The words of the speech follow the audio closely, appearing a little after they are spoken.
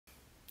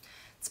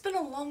It's been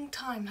a long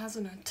time,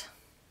 hasn't it?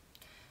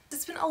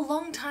 It's been a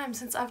long time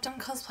since I've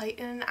done cosplay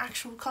in an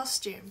actual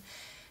costume.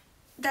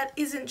 That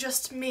isn't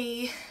just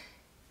me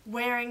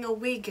wearing a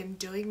wig and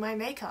doing my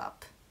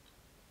makeup.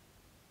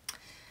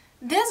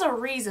 There's a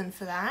reason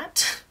for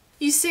that.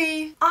 You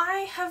see, I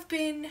have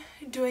been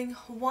doing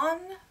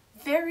one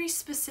very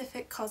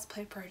specific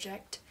cosplay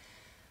project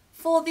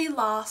for the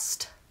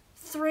last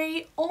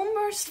 3,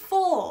 almost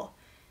 4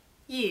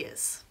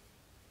 years.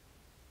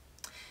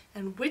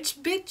 And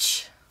which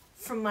bitch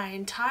from my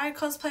entire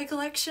cosplay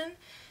collection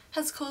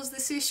has caused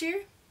this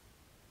issue?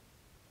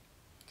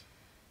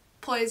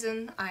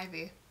 Poison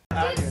Ivy.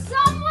 Did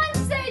someone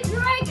say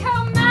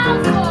Draco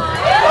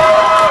Malfoy?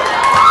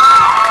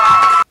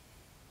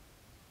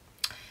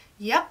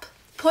 Yep,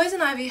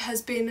 Poison Ivy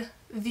has been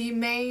the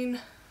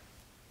main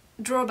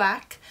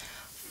drawback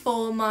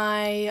for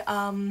my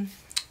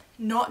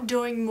not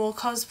doing more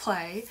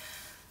cosplay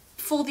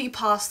for the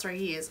past 3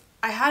 years.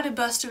 I had a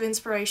burst of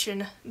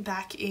inspiration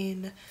back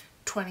in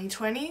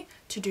 2020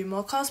 to do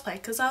more cosplay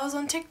because I was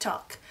on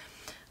TikTok.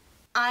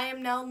 I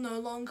am now no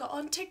longer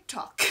on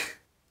TikTok.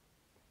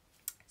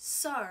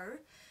 So,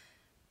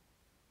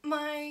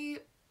 my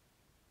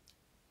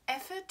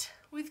effort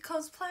with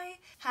cosplay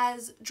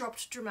has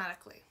dropped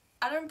dramatically.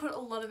 I don't put a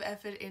lot of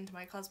effort into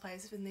my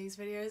cosplays in these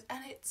videos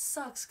and it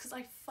sucks because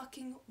I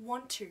fucking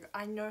want to.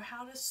 I know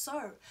how to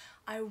sew.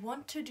 I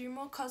want to do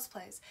more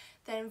cosplays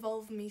that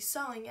involve me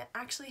sewing and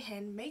actually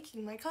hand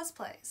making my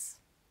cosplays.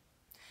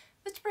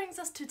 Which brings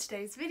us to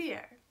today's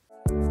video.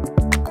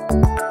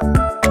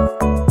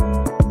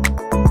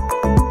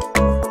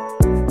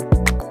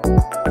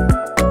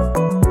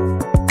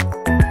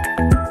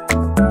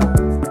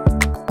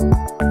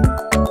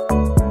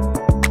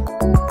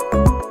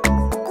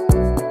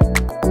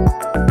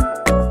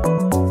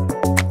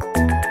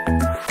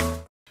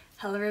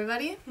 Hello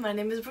everybody, my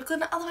name is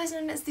Brooklyn, otherwise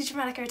known as the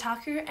Dramatic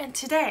Otaku, and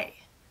today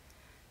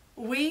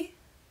we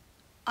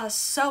are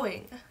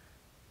sewing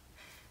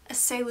a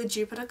Sailor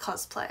Jupiter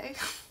cosplay.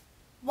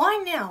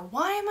 Why now?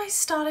 Why am I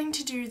starting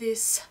to do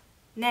this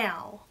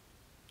now?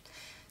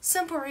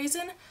 Simple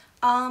reason,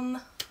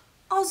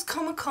 Oz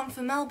Comic Con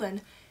for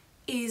Melbourne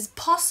is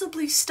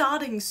possibly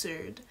starting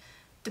soon,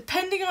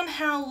 depending on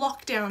how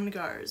lockdown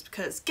goes,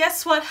 because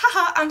guess what?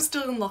 Haha, I'm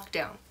still in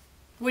lockdown,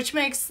 which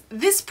makes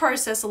this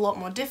process a lot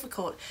more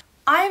difficult.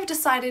 I've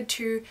decided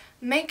to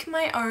make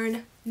my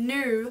own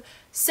new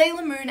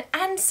Sailor Moon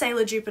and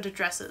Sailor Jupiter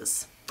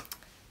dresses.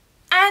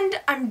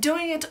 And I'm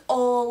doing it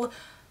all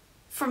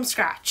from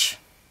scratch.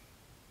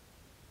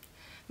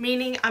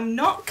 Meaning I'm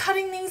not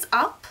cutting these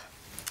up,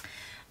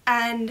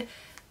 and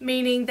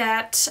meaning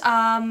that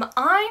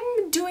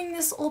I'm doing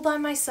this all by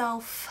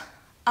myself,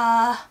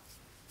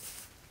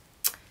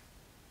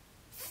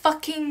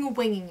 fucking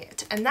winging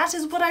it. And that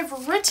is what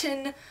I've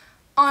written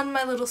on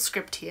my little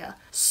script here.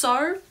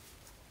 So,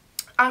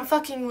 I'm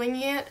fucking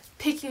winging it,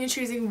 picking and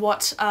choosing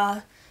what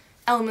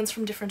elements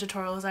from different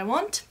tutorials I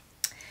want.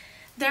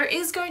 There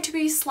is going to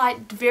be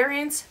slight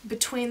variance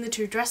between the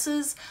two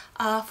dresses.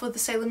 For the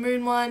Sailor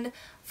Moon one,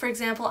 for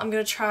example, I'm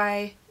going to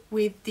try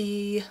with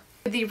the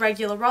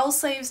regular roll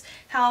sleeves.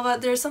 However,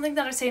 there's something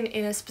that I've seen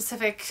in a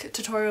specific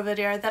tutorial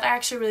video that I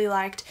actually really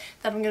liked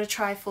that I'm going to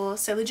try for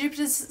Sailor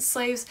Jupiter's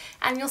sleeves,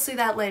 and you'll see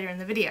that later in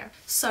the video.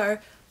 So,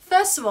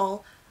 first of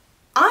all,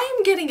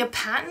 I'm getting a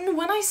pattern.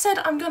 When I said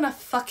I'm gonna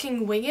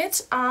fucking wing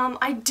it,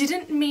 I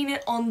didn't mean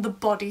it on the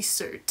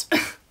bodysuit.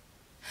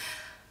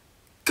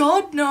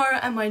 God no,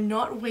 am I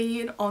not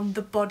winging it on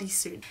the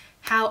bodysuit.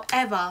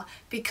 However,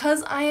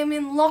 because I am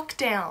in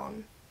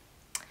lockdown,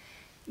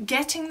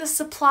 getting the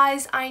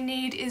supplies I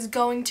need is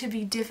going to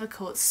be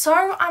difficult.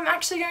 So I'm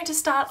actually going to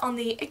start on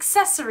the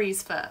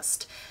accessories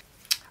first.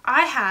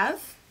 I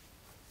have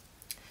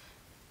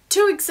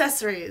 2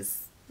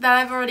 accessories that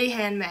I've already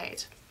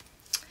handmade.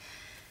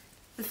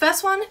 The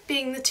first one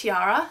being the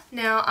tiara.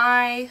 Now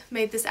I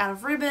made this out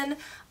of ribbon.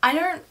 I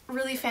don't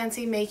really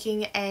fancy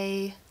making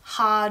a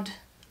hard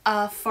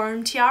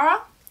foam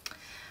tiara,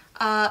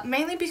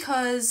 mainly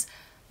because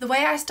the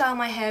way I style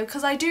my hair,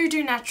 because I do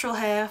natural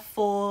hair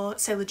for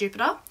Sailor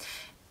Jupiter,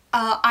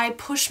 I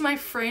push my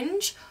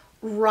fringe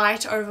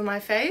right over my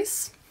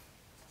face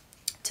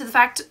to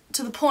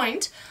the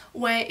point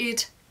where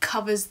it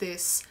covers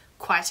this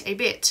quite a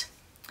bit.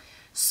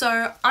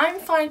 So I'm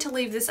fine to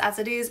leave this as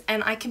it is,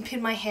 and I can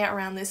pin my hair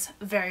around this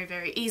very,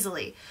 very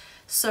easily.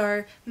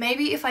 So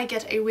maybe if I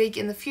get a wig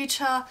in the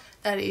future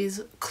that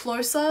is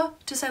closer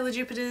to Sailor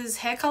Jupiter's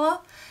hair colour,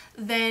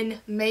 then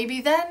maybe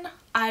then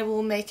I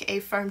will make a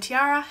foam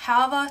tiara.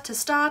 However, to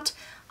start,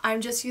 I'm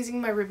just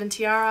using my ribbon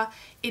tiara.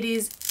 It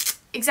is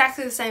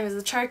exactly the same as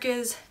the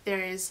chokers.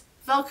 There is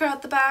Velcro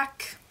at the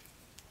back.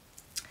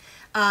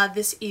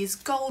 This is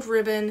gold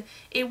ribbon.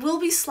 It will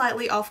be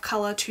slightly off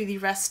colour to the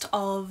rest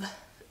of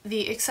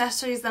the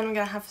accessories that I'm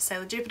going to have for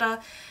Sailor Jupiter.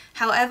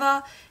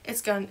 However,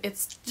 it's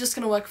just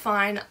going to work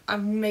fine.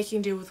 I'm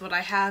making do with what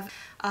I have.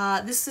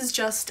 This is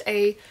just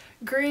a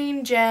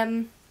green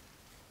gem,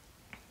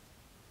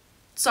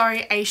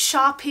 a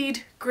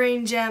Sharpied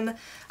green gem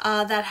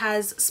that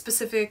has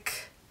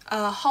specific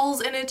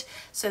holes in it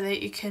so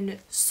that you can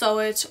sew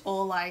it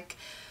or like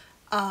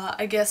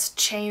I guess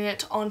chain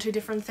it onto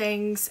different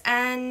things,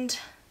 and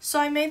so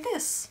I made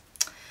this.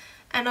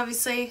 And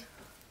obviously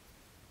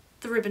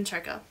the ribbon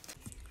choker.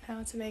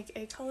 How to make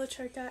a collar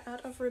choker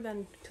out of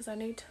ribbon, because I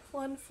need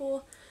one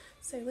for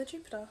Sailor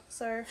Jupiter.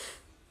 So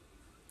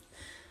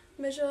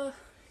measure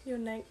your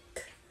neck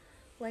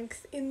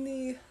length in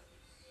the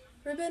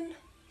ribbon.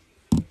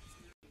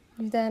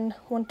 You then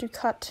want to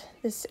cut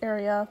this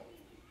area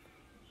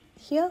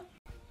here.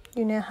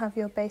 You now have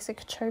your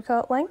basic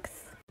choker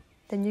length.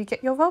 Then you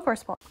get your Velcro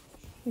spot.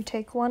 You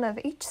take one of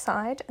each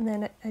side and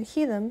then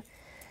adhere them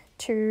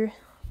to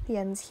the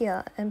ends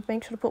here, and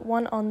make sure to put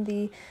one on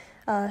the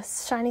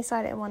shiny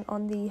side and one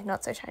on the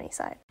not so shiny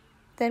side.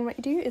 Then what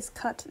you do is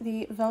cut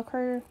the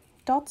Velcro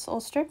dots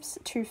or strips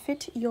to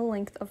fit your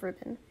length of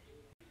ribbon.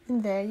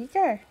 And there you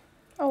go.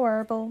 A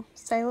wearable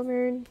Sailor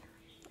Moon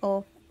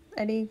or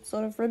any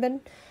sort of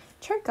ribbon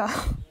choker.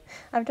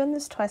 I've done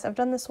this twice. I've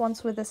done this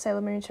once with a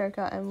Sailor Moon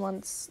choker and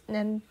once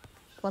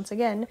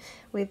again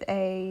with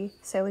a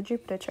Sailor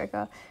Jupiter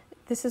choker.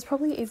 This is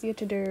probably easier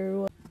to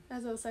do.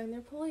 As I was saying,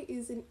 there probably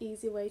is an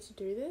easy way to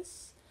do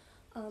this.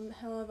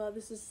 However,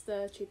 this is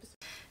the cheapest.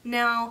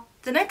 Now,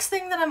 the next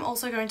thing that I'm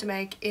also going to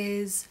make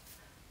is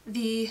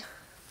the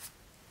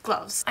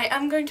gloves. I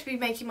am going to be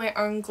making my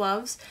own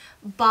gloves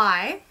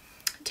by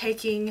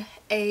taking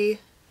a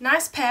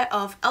nice pair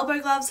of elbow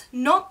gloves,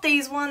 not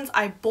these ones,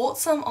 I bought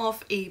some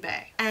off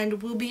eBay,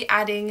 and we'll be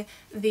adding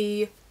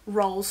the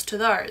rolls to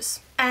those.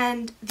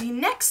 And the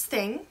next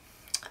thing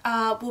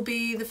will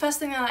be the first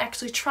thing that I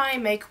actually try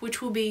and make,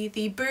 which will be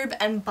the boob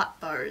and butt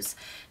bows.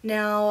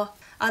 Now,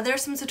 there are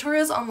some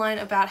tutorials online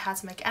about how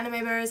to make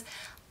anime bows.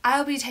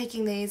 I'll be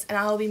taking these and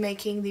I'll be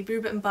making the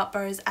boob and butt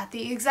bows at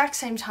the exact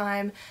same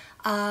time,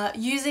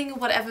 using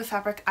whatever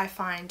fabric I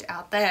find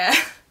out there.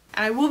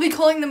 And I will be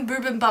calling them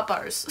boob and butt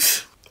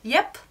bows.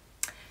 Yep.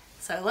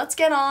 So let's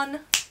get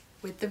on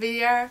with the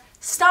video,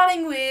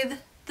 starting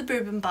with the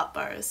boob and butt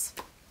bows.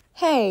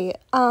 Hey,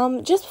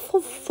 just for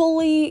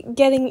fully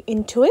getting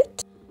into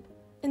it,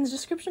 in the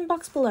description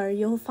box below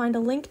you'll find a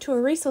link to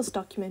a resource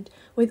document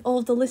with all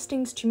of the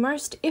listings to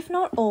most, if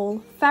not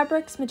all,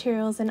 fabrics,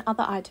 materials and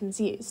other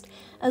items used,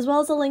 as well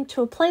as a link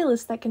to a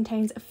playlist that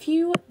contains a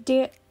few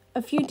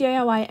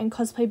DIY and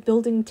cosplay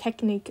building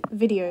technique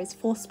videos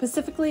for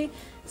specifically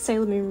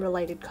Sailor Moon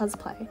related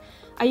cosplay.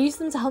 I use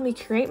them to help me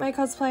create my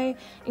cosplay,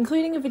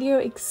 including a video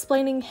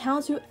explaining how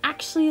to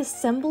actually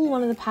assemble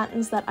one of the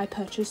patterns that I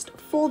purchased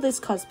for this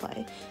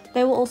cosplay.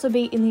 They will also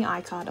be in the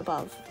iCard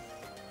above.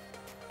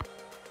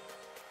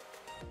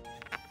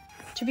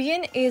 To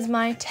begin is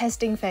my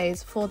testing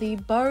phase for the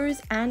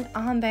bows and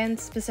armbands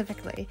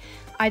specifically.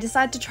 I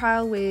decided to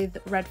trial with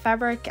red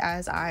fabric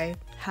as I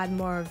had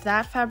more of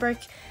that fabric.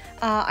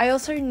 I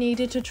also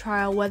needed to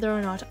trial whether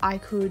or not I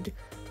could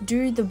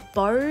do the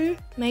bow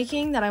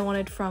making that I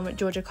wanted from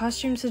Georgia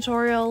Costumes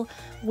tutorial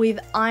with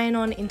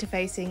iron-on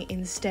interfacing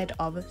instead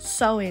of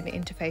sew-in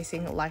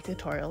interfacing like the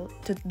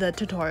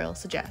tutorial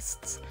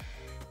suggests.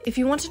 If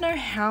you want to know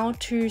how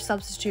to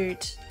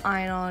substitute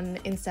iron-on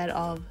instead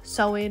of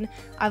sew-in,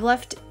 I've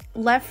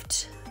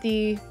left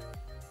the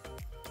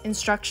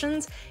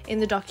instructions in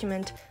the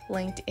document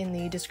linked in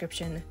the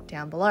description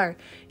down below.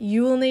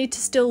 You will need to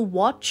still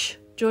watch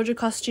Georgia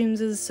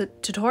Costumes'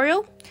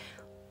 tutorial.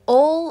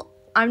 All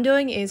I'm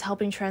doing is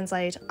helping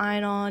translate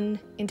iron-on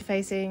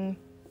interfacing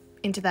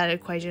into that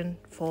equation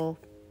for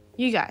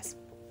you guys.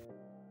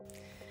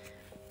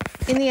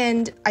 In the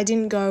end, I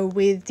didn't go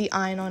with the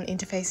iron-on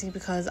interfacing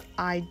because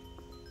I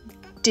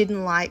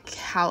didn't like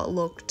how it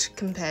looked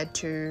compared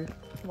to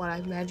what I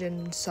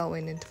imagined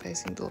sew-in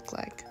interfacing to look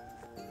like.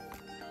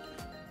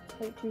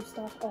 To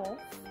start off,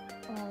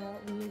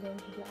 we're going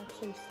to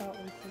actually start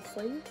with the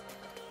sleeves,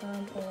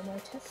 or my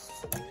test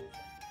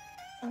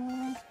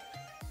sleeve.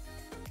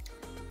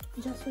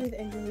 Just with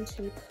a really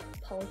cheap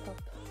Polypop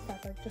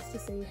fabric, just to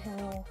see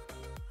how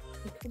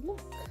it could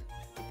look.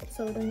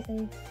 So we're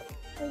doing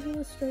a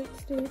regular straight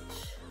stitch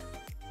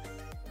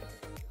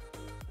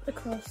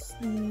across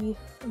the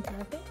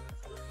entire thing.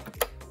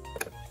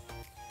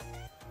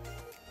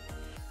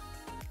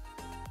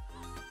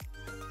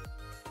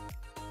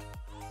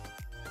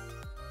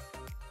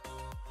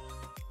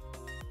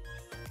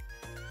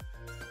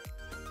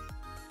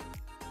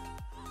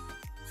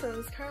 So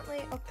it's currently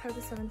October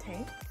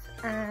 17th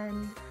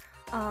and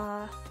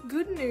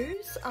good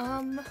news,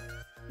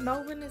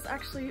 Melbourne is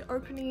actually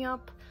opening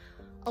up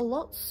a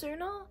lot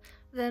sooner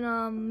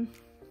than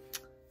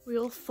we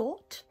all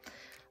thought.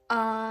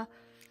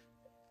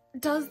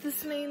 Does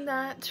this mean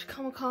that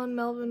Comic-Con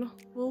Melbourne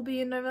will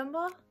be in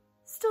November?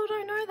 Still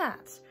don't know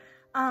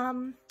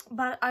that.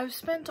 But I've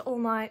spent all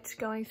night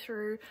going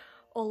through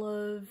all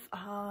of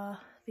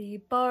the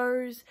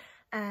bows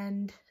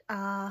and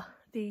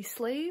the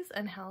sleeves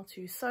and how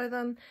to sew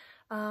them.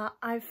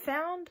 I've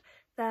found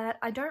that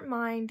I don't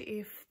mind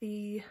if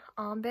the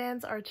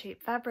armbands are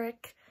cheap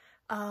fabric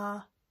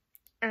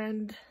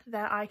and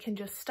that I can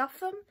just stuff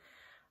them.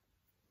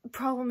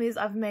 Problem is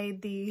I've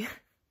made the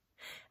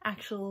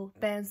actual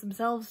bands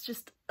themselves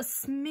just a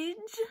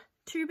smidge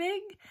too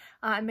big.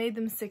 I made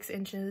them 6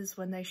 inches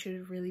when they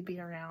should really be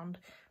around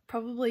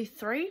probably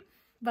 3,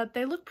 but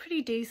they look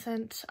pretty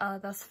decent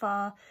thus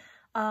far.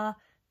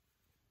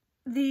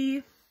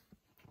 The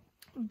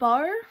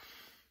bow,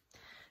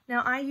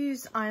 now I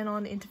use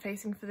iron-on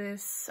interfacing for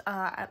this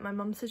at my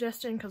mum's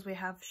suggestion because we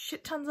have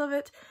shit tons of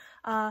it.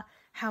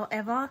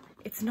 However,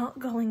 it's not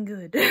going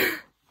good.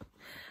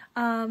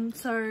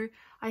 So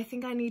I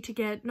think I need to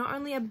get not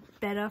only a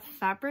better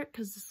fabric,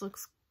 because this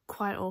looks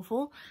quite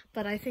awful,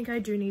 but I think I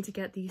do need to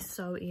get the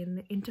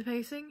sew-in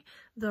interfacing,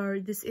 though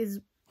this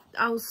is,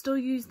 I will still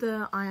use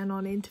the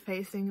iron-on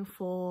interfacing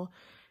for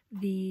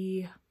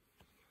the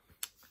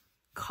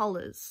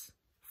collars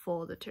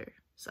for the two.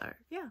 So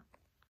yeah.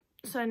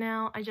 So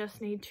now I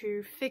just need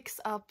to fix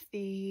up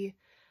the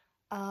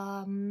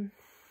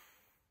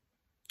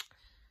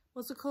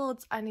what's it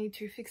called? I need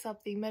to fix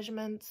up the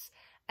measurements,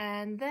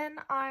 and then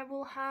I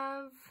will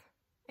have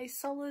a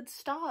solid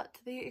start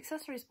to the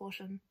accessories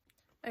portion.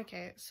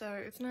 Okay, so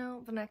it's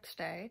now the next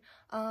day,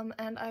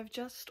 and I've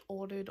just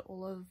ordered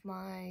all of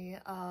my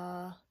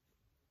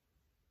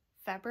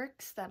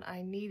fabrics that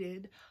I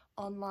needed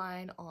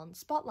online on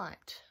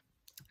Spotlight.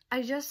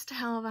 I just,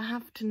 however,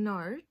 have to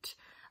note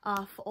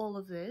for all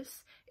of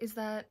this is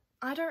that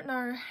I don't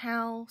know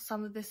how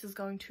some of this is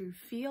going to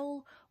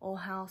feel or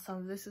how some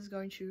of this is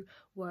going to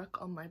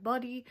work on my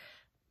body,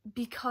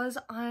 because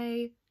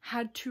I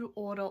had to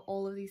order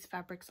all of these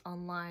fabrics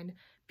online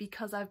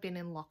because I've been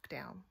in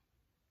lockdown.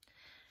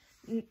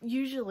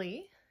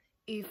 Usually,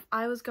 if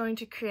I was going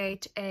to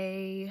create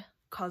a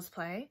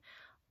cosplay,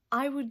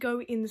 I would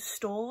go in the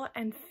store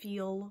and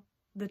feel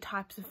the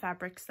types of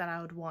fabrics that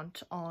I would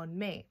want on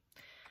me.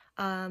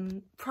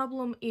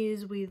 Problem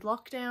is with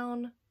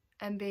lockdown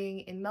and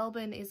being in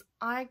Melbourne is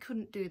I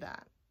couldn't do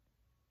that.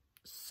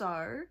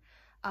 So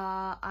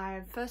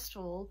I've first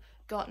of all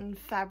gotten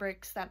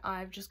fabrics that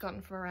I've just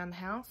gotten from around the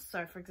house.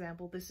 So for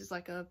example, this is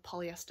like a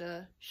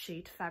polyester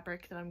sheet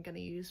fabric that I'm going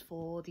to use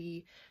for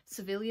the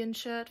civilian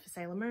shirt for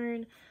Sailor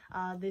Moon.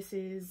 This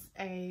is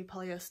a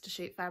polyester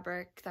sheet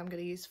fabric that I'm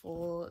going to use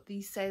for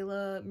the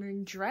Sailor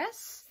Moon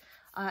dress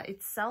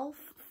itself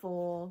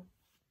for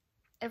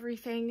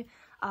everything.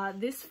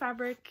 This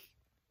fabric,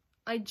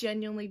 I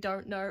genuinely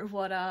don't know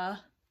what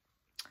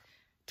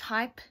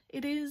type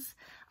it is,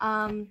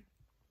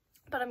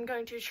 but I'm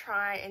going to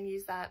try and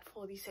use that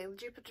for the Sailor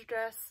Jupiter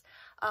dress.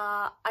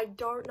 I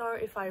don't know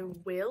if I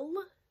will,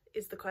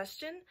 is the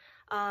question,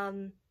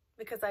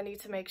 because I need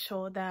to make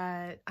sure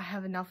that I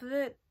have enough of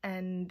it,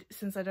 and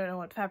since I don't know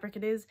what fabric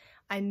it is,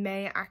 I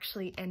may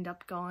actually end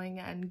up going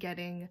and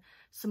getting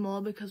some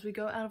more because we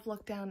go out of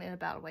lockdown in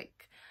about a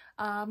week.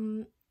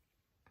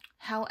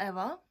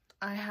 However,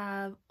 I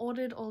have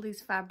ordered all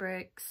these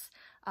fabrics.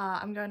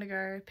 I'm going to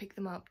go pick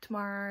them up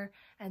tomorrow,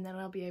 and then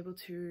I'll be able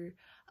to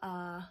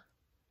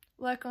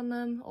work on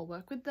them or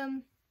work with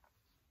them.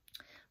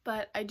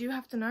 But I do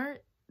have to note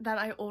that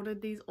I ordered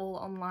these all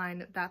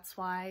online. That's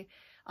why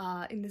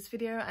in this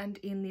video and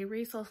in the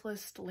resource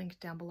list linked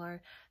down below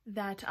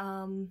that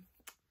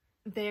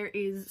there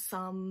is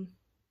some,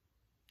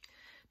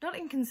 not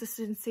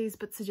inconsistencies,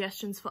 but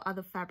suggestions for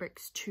other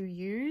fabrics to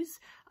use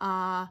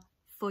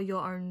for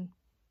your own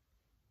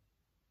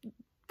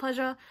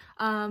pleasure.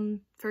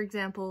 For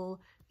example,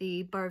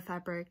 the bow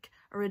fabric,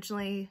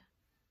 originally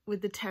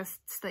with the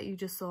tests that you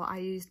just saw, I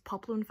used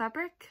poplin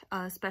fabric,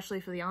 especially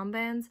for the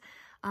armbands,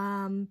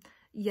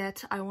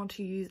 yet I want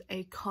to use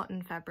a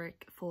cotton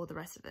fabric for the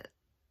rest of it.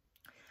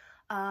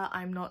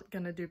 I'm not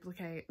gonna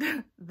duplicate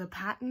the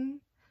pattern,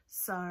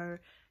 so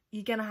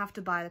you're gonna have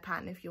to buy the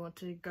pattern if you want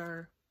to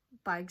go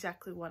by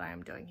exactly what I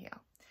am doing here.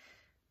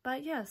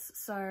 But yes,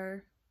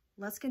 so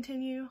let's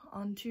continue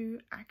on to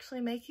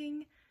actually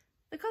making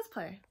the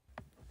cosplay.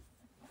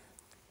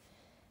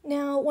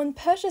 Now, when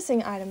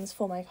purchasing items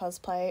for my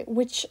cosplay,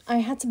 which I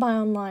had to buy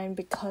online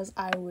because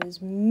I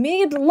was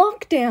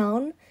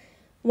mid-lockdown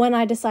when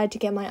I decided to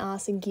get my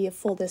ass in gear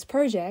for this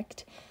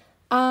project,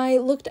 I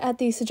looked at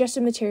the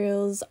suggested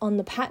materials on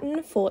the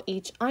pattern for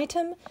each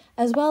item,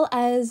 as well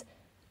as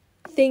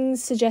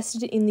things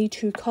suggested in the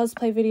 2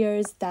 cosplay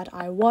videos that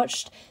I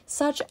watched,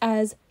 such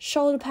as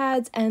shoulder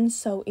pads and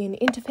sew-in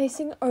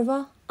interfacing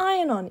over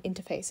iron-on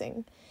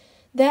interfacing.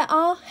 There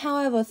are,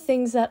 however,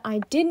 things that I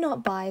did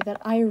not buy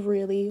that I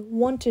really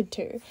wanted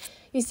to.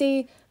 You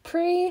see,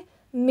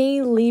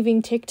 me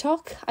leaving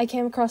TikTok, I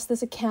came across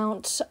this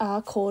account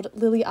called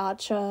Lily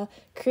Archer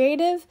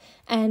Creative,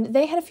 and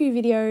they had a few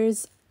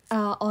videos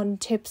on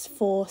tips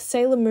for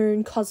Sailor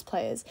Moon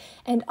cosplayers,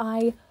 and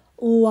I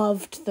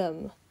loved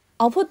them.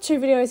 I'll put 2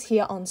 videos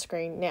here on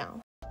screen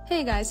now.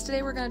 Hey guys,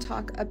 today we're going to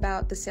talk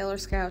about the Sailor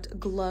Scout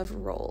glove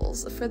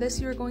rolls. For this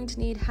you're going to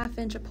need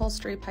 1/2-inch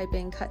upholstery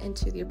piping cut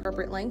into the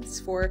appropriate lengths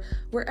for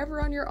wherever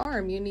on your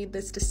arm you need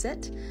this to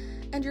sit.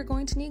 And you're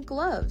going to need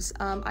gloves.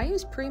 I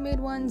use pre-made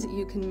ones.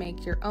 You can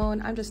make your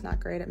own. I'm just not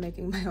great at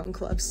making my own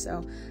gloves,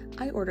 so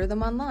I order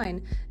them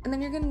online. And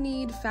then you're gonna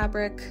need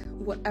fabric,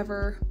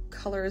 whatever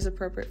color is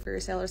appropriate for your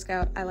Sailor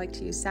Scout. I like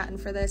to use satin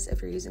for this.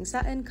 If you're using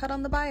satin, cut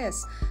on the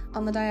bias,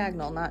 on the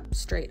diagonal, not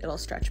straight, it'll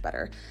stretch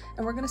better.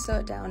 And we're gonna sew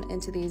it down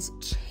into these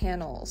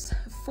channels.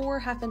 For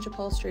 1/2 inch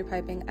upholstery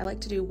piping, I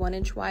like to do 1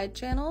 inch wide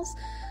channels.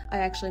 I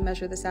actually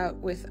measure this out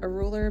with a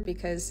ruler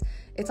because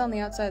it's on the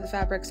outside of the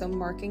fabric, so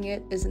marking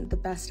it isn't the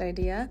best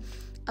idea.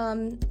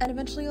 And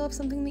eventually you'll have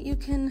something that you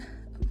can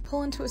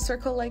pull into a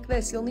circle like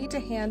this. You'll need to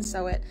hand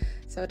sew it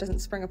so it doesn't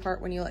spring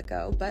apart when you let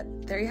go,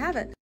 but there you have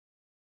it.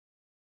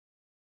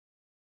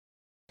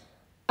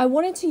 I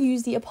wanted to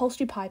use the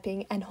upholstery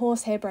piping and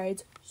horsehair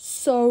braids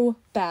so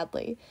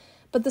badly,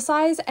 but the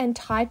size and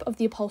type of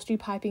the upholstery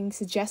piping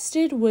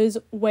suggested was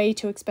way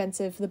too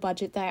expensive for the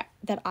budget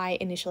that I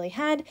initially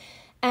had,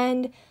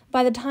 and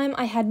by the time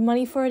I had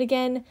money for it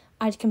again,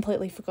 I'd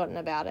completely forgotten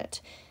about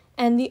it.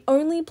 And the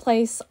only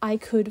place I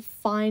could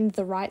find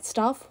the right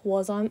stuff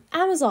was on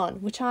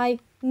Amazon, which I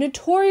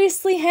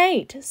notoriously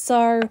hate,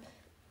 so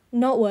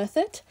not worth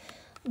it.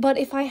 But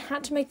if I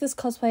had to make this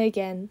cosplay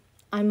again,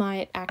 I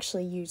might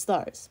actually use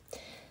those.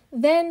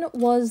 Then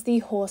was the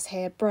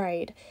horsehair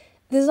braid.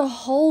 There's a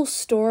whole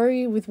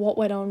story with what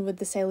went on with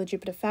the Sailor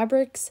Jupiter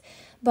fabrics,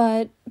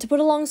 but to put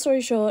a long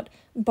story short,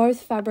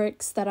 both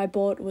fabrics that I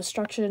bought were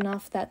structured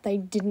enough that they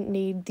didn't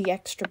need the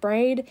extra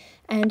braid,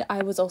 and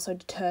I was also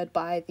deterred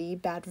by the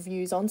bad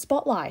reviews on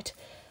Spotlight.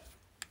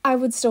 I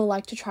would still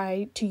like to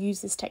try to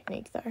use this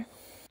technique though.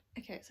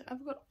 Okay, so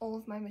I've got all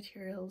of my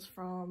materials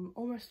from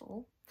almost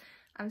all.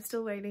 I'm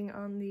still waiting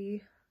on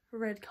the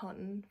red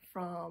cotton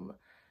from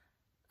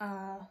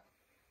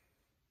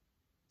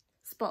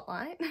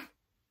Spotlight.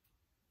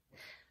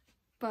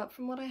 But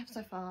from what I have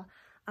so far,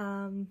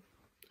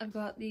 I've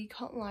got the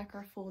cotton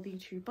lycra for the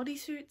 2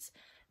 bodysuits.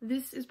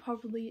 This is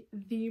probably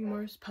the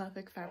most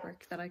perfect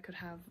fabric that I could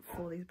have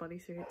for these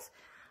bodysuits.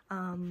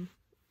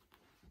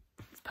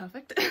 It's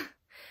perfect.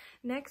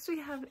 Next we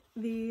have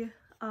the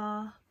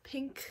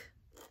pink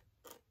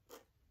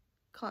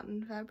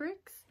cotton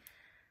fabrics.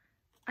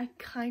 I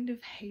kind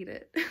of hate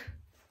it.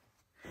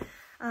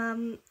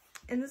 And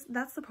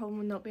that's the problem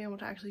with not being able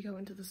to actually go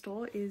into the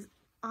store, is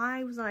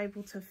I was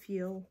able to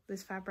feel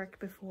this fabric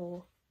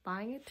before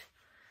buying it.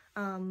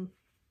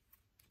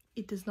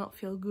 It does not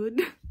feel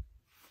good,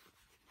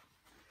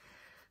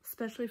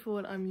 especially for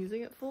what I'm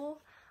using it for.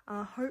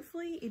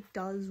 Hopefully it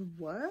does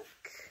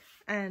work,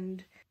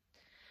 and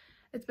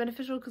it's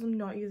beneficial because I'm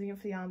not using it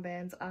for the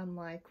armbands,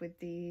 unlike with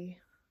the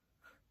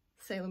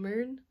Sailor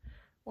Moon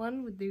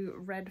one with the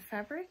red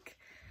fabric.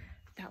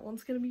 That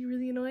one's gonna be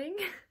really annoying.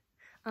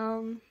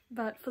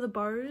 But for the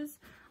bows,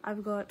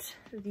 I've got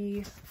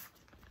the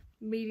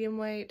medium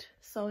weight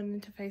sewn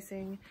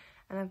interfacing,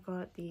 and I've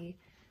got the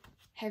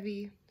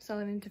heavy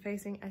sewn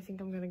interfacing. I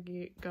think I'm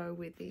gonna go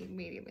with the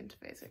medium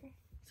interfacing.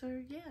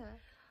 So yeah.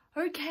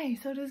 Okay,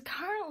 so it is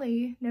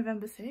currently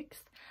November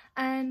 6th,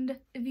 and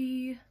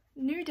the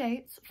new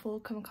dates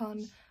for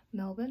Comic-Con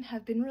Melbourne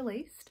have been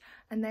released,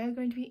 and they are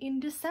going to be in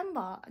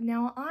December.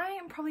 Now, I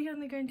am probably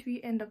only going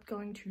to end up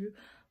going to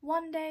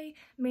one day,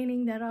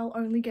 meaning that I'll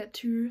only get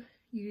to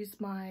use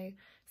my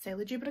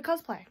Sailor Jupiter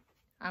cosplay.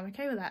 I'm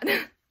okay with that.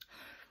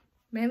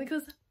 Mainly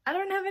because I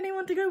don't have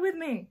anyone to go with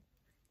me.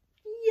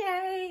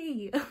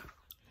 Yay!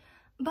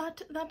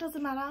 But that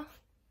doesn't matter.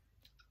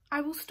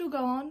 I will still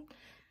go on.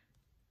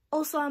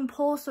 Also, I'm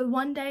poor, so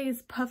one day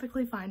is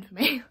perfectly fine for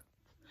me.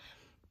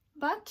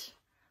 But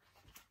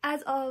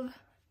as of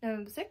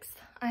November 6th,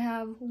 I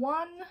have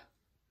one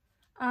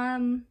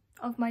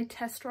of my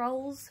test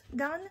rolls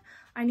done.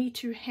 I need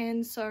to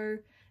hand sew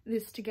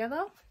this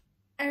together.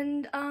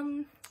 And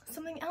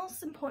something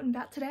else important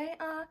about today,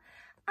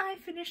 I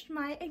finished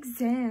my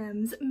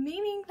exams,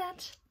 meaning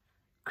that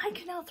I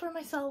can now throw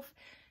myself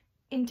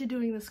into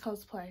doing this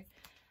cosplay.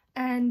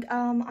 And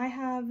I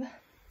have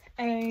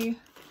a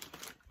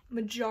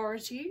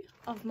majority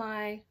of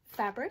my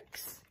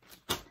fabrics,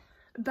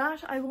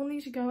 but I will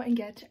need to go and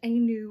get a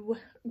new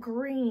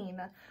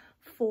green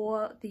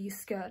for the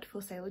skirt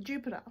for Sailor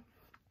Jupiter,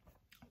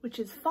 which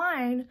is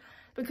fine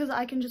because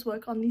I can just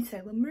work on the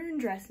Sailor Moon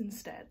dress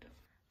instead.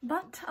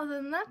 But other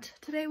than that,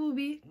 today we'll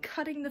be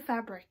cutting the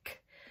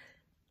fabric.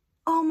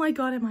 Oh my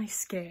god, am I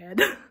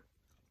scared.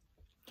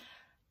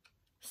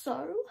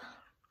 So,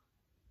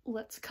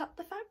 let's cut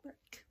the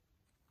fabric.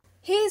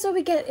 Here's where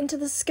we get into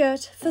the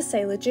skirt for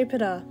Sailor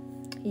Jupiter.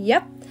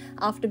 Yep,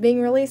 after being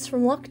released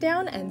from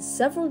lockdown and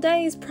several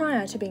days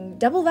prior to being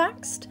double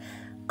vaxxed,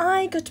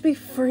 I got to be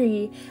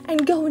free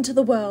and go into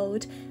the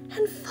world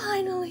and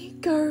finally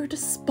go to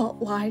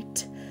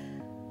Spotlight.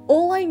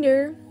 All I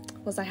knew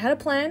was I had a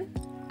plan,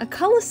 a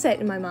colour set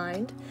in my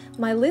mind,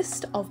 my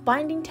list of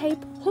binding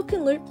tape, hook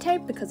and loop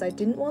tape because I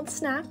didn't want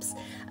snaps,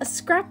 a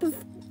scrap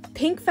of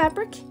pink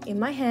fabric in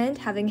my hand,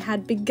 having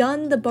had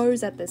begun the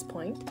bows at this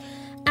point,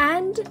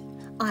 and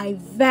I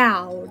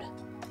vowed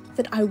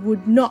that I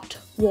would not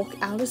walk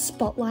out of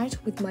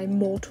Spotlight with my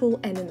mortal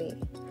enemy,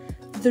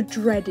 the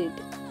dreaded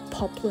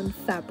poplin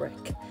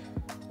fabric.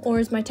 or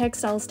as my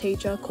textiles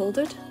teacher called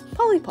it,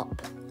 Polypop.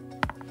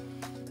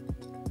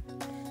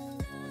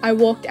 I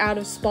walked out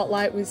of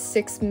Spotlight with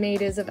 6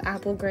 meters of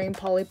apple green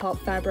Polypop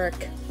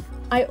fabric.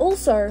 I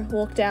also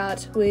walked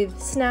out with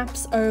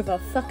snaps over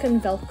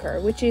fucking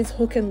Velcro, which is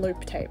hook and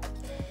loop tape.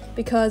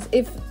 Because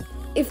if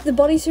the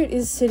bodysuit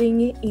is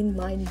sitting in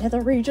my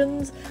nether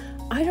regions,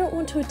 I don't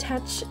want to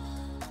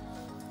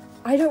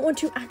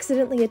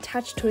accidentally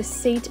attach to a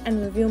seat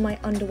and reveal my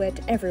underwear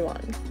to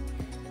everyone.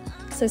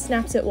 So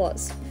snaps it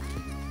was.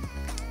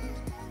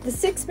 The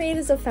 6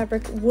 meters of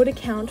fabric would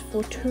account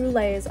for 2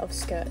 layers of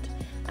skirt,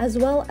 as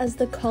well as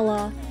the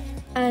collar,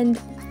 and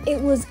it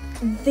was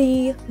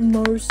the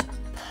most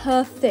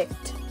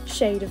perfect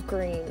shade of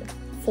green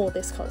for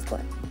this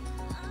cosplay.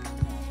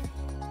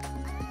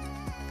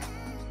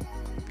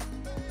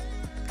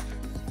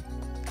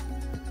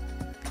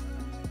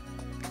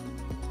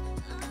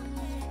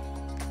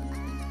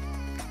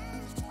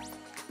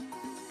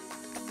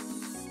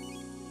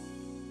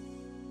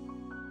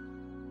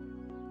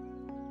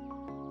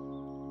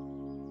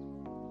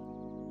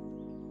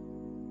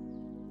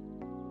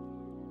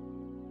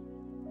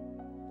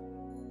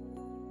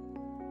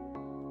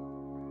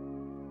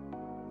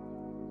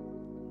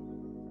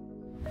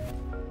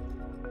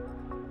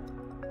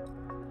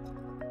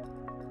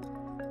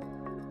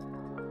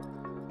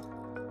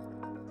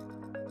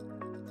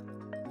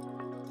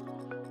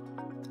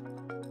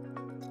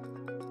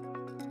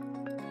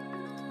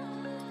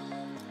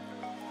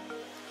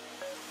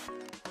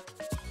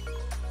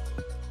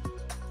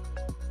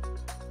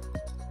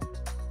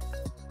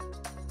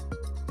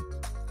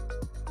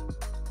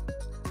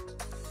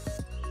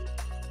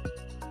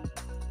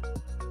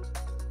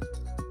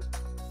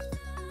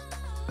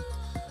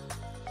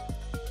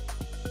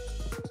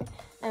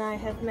 And I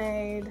have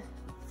made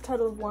a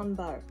total of 1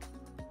 bow.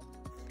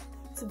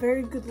 It's a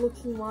very good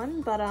looking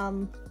one, but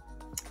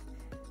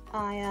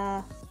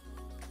I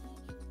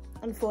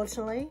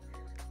unfortunately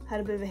had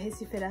a bit of a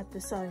hissy fit at the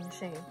sewing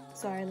machine,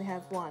 so I only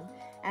have 1.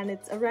 And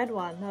it's a red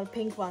one, not a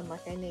pink one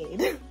like I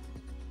need.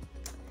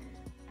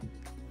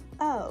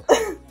 Oh.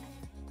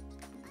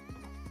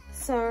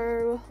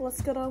 So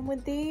let's get on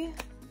with the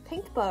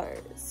pink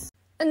bows.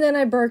 And then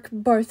I broke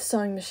both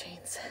sewing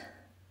machines.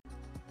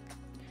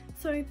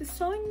 So the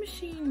sewing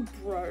machine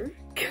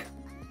broke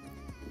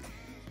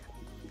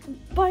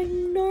by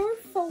no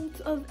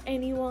fault of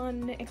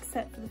anyone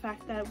except for the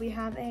fact that we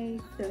have a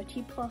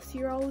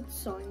 30-plus-year-old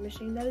sewing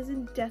machine that is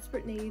in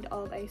desperate need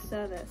of a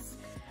service.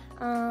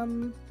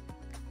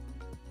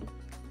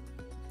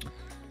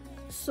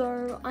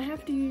 So I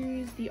have to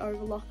use the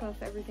overlocker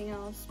for everything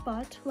else,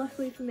 but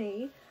luckily for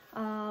me,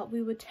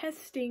 we were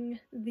testing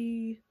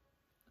the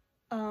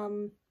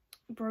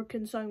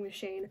broken sewing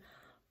machine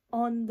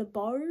on the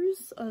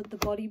bows, the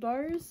body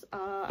bows.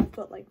 I've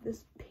got like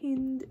this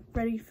pinned,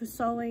 ready for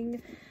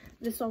sewing.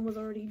 This one was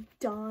already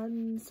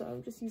done, so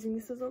I'm just using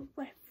this as a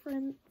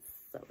reference.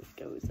 So it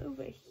goes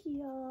over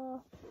here.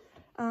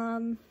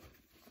 And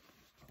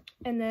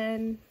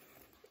then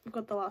I've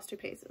got the last 2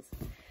 pieces.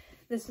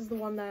 This is the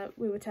one that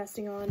we were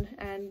testing on,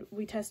 and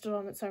we tested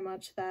on it so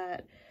much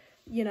that,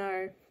 you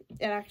know,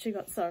 it actually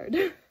got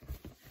sewed.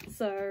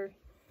 So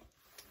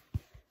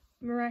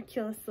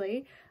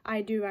miraculously,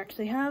 I do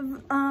actually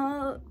have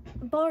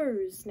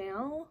bows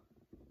now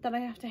that I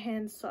have to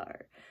hand sew.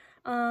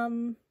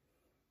 The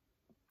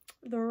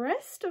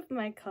rest of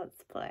my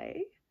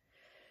cosplay,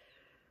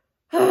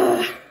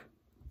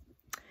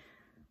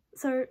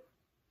 so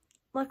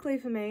luckily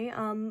for me,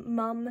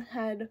 Mum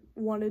had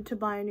wanted to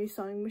buy a new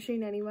sewing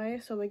machine anyway,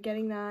 so we're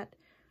getting that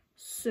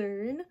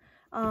soon.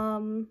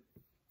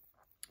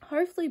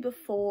 Hopefully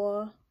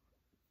before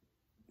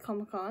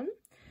Comic-Con.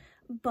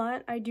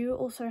 But I do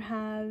also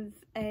have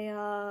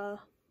a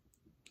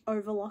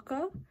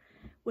overlocker,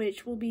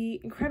 which will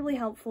be incredibly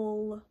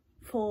helpful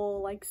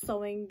for like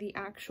sewing the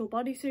actual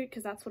bodysuit,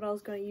 because that's what I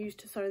was going to use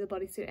to sew the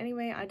bodysuit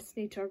anyway. I just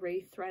need to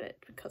re-thread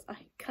it because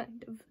I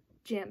kind of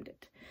jammed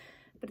it,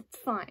 but it's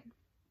fine.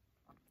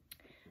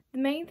 The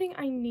main thing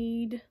I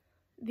need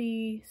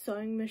the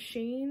sewing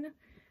machine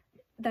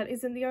that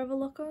isn't the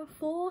overlocker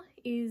for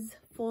is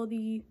for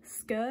the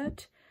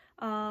skirt,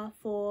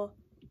 for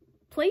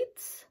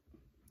pleats.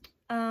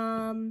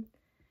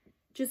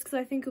 Just because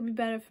I think it'll be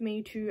better for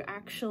me to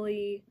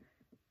actually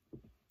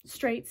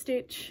straight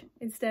stitch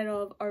instead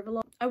of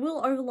overlock. I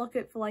will overlock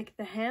it for like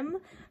the hem,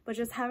 but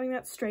just having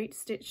that straight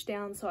stitch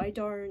down so I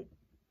don't,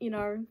 you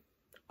know,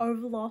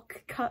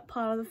 overlock, cut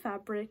part of the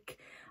fabric,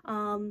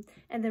 and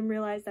then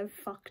realize I've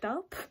fucked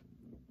up.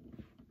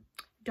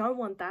 Don't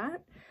want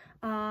that.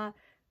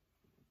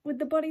 With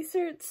the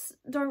bodysuits,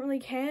 don't really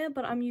care,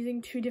 but I'm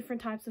using 2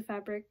 different types of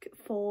fabric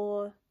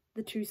for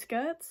the 2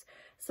 skirts,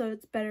 so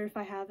it's better if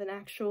I have an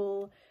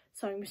actual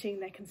sewing machine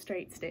that can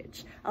straight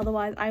stitch.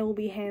 Otherwise I will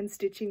be hand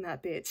stitching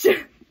that bitch.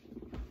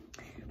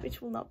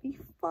 Which will not be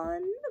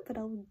fun, but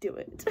I'll do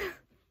it.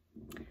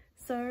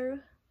 So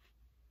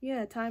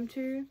yeah, time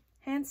to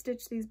hand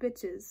stitch these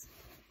bitches.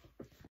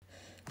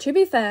 To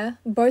be fair,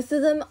 both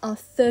of them are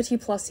 30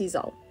 plus years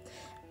old.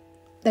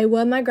 They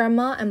were my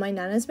grandma and my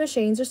nana's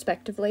machines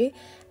respectively,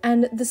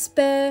 and the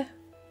spare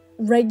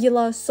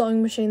regular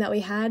sewing machine that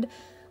we had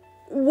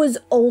was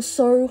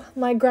also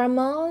my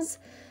grandma's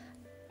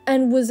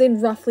and was in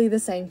roughly the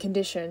same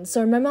condition.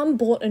 So my mum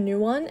bought a new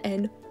one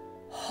and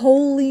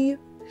holy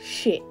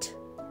shit.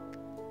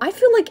 I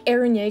feel like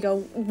Eren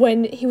Yeager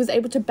when he was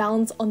able to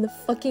balance on the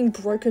fucking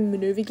broken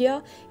maneuver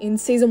gear in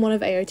season 1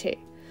 of AOT.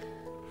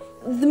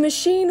 The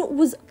machine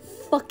was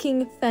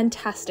fucking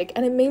fantastic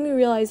and it made me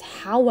realize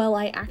how well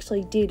I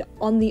actually did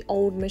on the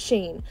old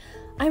machine.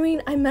 I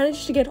mean, I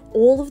managed to get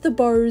all of the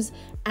bows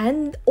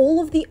and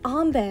all of the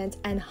armbands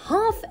and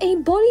half a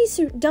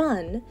bodysuit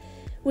done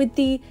with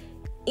the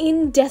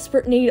in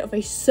desperate need of a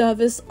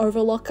service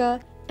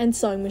overlocker and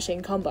sewing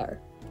machine combo.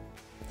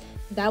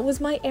 That was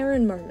my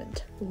Eren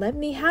moment. Let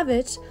me have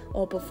it,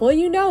 or before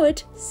you know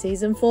it,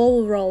 season 4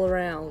 will roll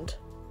around.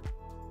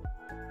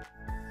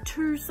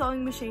 2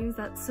 sewing machines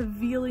that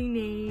severely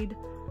need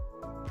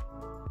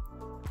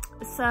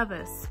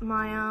service.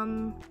 My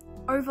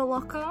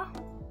overlocker,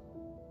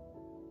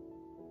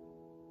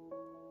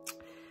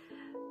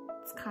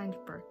 it's kind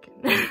of broken.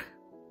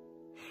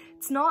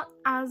 It's not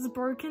as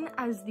broken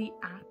as the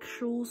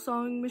actual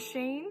sewing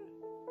machine,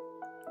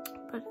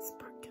 but it's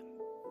broken.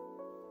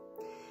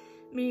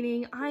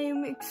 Meaning I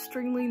am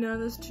extremely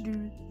nervous to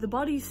do the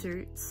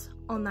bodysuits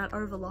on that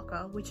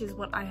overlocker, which is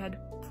what I had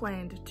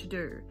planned to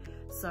do.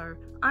 So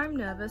I'm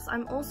nervous.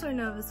 I'm also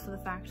nervous for the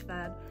fact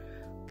that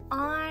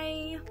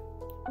I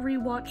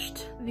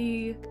rewatched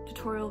the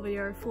tutorial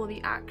video for the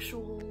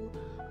actual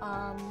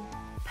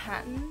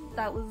pattern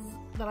that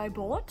I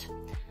bought,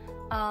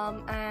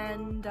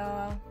 and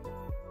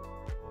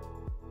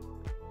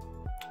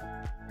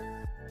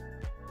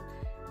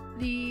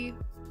the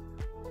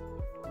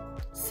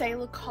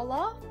sailor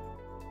collar,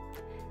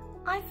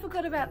 I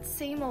forgot about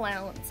seam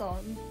allowance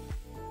on.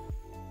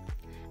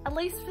 At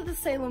least for the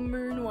Sailor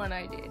Moon one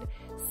I did.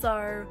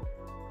 So,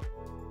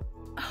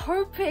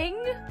 hoping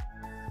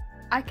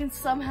I can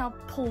somehow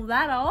pull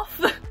that off.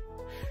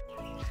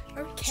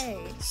 Okay,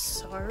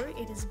 so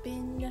it has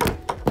been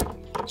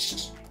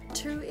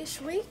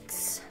 2-ish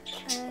weeks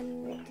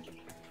and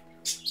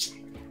it's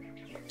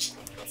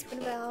been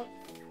about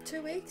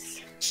 2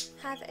 weeks.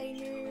 Have a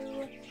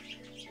new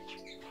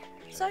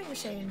sewing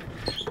machine,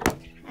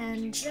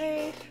 and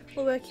today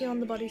we're working on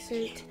the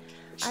bodysuit.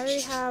 I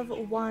already have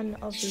one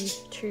of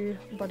these 2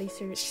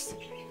 bodysuits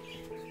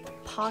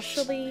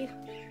partially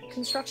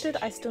constructed.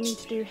 I still need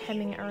to do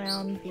hemming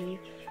around the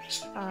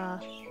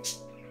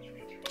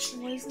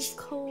what is this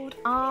called?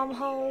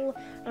 Armhole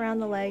around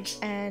the leg,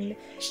 and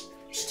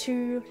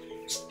to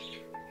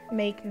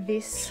make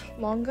this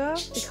longer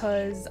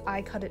because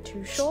I cut it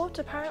too short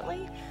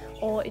apparently,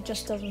 or it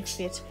just doesn't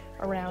fit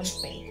around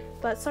me.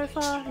 But so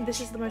far this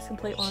is the most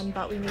complete one,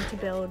 but we need to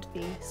build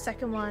the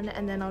second one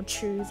and then I'll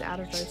choose out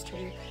of those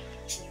 2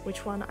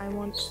 which one I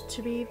want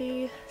to be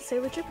the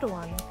Sailor Jupiter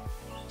one.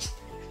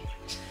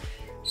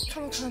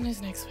 Comic-Con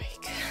is next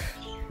week.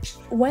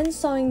 When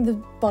sewing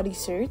the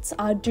bodysuits,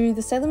 I'd do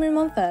the Sailor Moon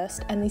one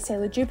first and the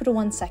Sailor Jupiter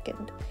one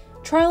second.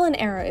 Trial and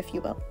error, if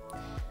you will.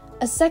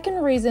 A second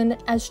reason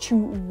as to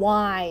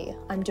why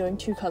I'm doing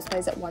 2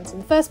 cosplays at once in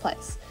the first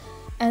place.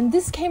 And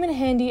this came in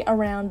handy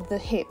around the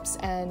hips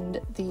and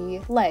the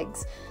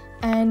legs,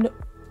 and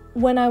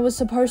when I was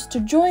supposed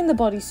to join the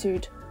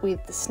bodysuit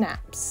with the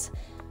snaps.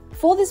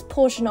 For this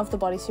portion of the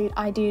bodysuit,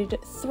 I did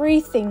 3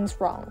 things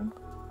wrong.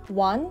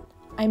 1,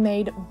 I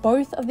made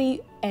both of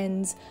the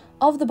ends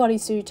of the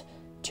bodysuit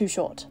too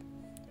short.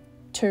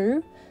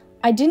 2,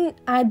 I didn't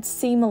add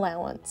seam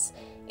allowance.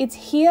 It's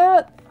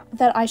here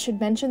that I should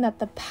mention that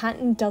the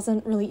pattern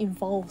doesn't really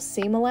involve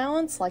seam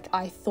allowance like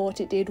I thought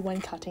it did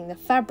when cutting the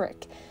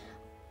fabric.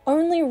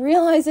 Only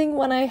realizing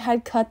when I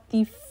had cut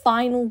the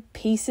final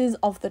pieces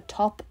of the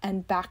top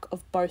and back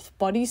of both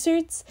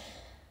bodysuits.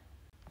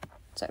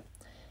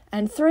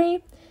 And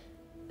 3,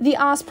 the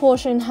arse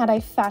portion had a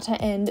fatter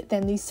end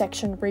than the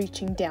section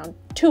reaching down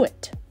to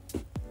it.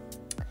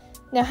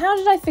 Now, how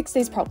did I fix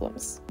these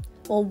problems?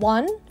 Well,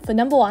 for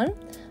number 1,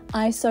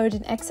 I sewed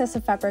an excess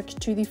of fabric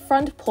to the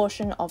front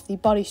portion of the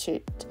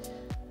bodysuit.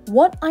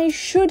 What I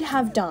should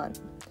have done,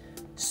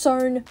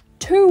 sewn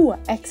 2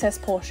 excess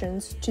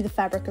portions to the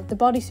fabric of the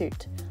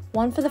bodysuit,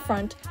 1 for the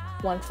front,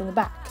 1 from the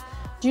back.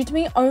 Due to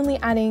me only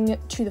adding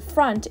to the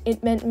front,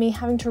 it meant me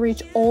having to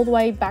reach all the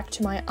way back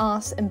to my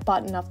ass and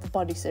button up the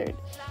bodysuit.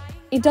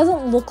 It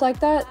doesn't look like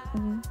that,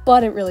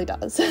 but it really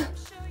does.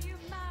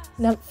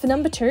 Now, for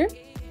number 2,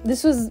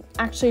 this was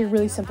actually a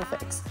really simple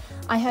fix.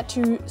 I had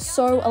to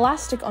sew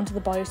elastic onto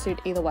the bodysuit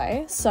either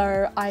way,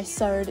 so I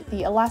sewed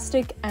the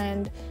elastic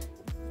and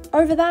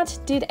over that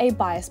did a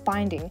bias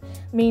binding,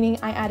 meaning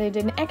I added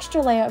an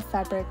extra layer of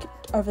fabric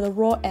over the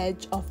raw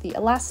edge of the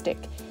elastic.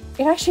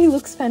 It actually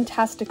looks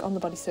fantastic on the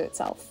bodysuit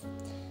itself.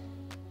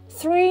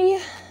 3,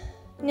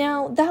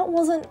 now that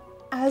wasn't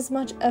as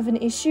much of an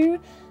issue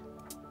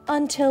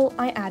until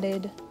I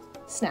added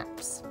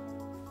snaps.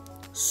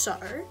 So,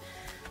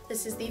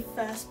 this is the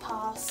first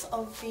pass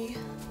of the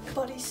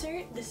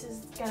bodysuit. This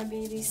is going to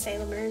be the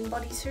Sailor Moon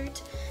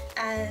bodysuit,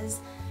 as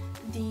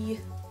the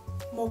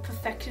more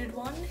perfected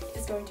one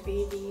is going to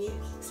be the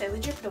Sailor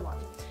Jupiter one.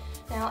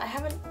 Now I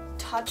haven't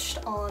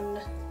touched on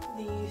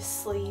the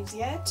sleeves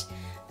yet,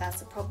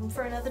 that's a problem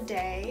for another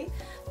day,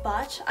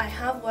 but I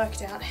have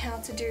worked out how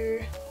to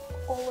do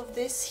all of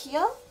this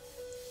here,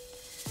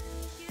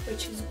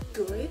 which is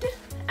good,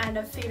 and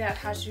I've figured out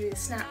how to do the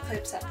snap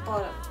clips at the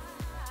bottom.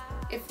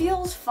 It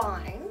feels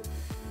fine.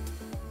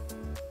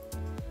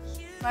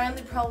 My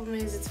only problem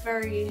is it's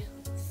very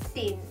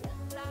thin,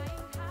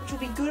 which will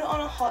be good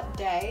on a hot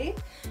day,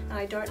 and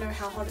I don't know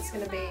how hot it's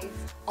going to be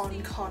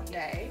on con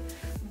day,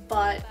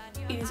 but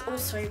it is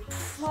also a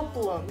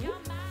problem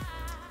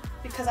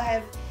because I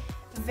have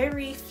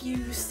very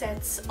few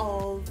sets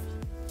of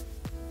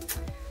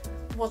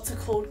what's it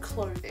called,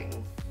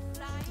 clothing,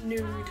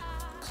 nude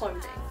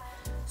clothing,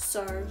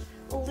 so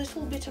a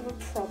little bit of a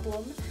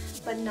problem,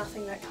 but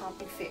nothing that can't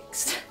be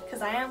fixed,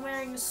 because I am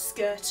wearing a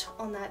skirt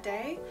on that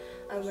day.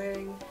 I'm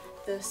wearing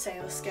the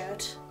sailor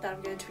skirt that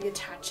I'm going to be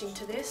attaching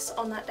to this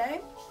on that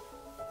day,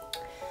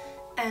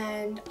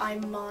 and I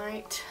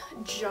might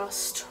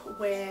just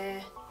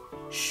wear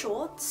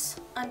shorts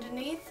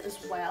underneath as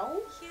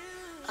well,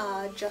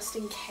 just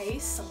in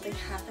case something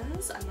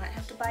happens. I might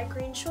have to buy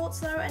green shorts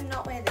though and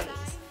not wear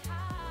these.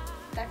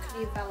 That could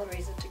be a valid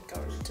reason to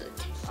go to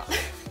Kmart.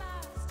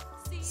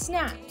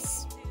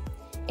 Snaps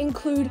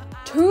include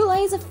 2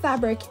 layers of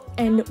fabric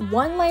and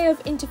 1 layer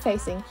of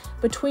interfacing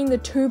between the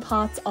 2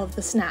 parts of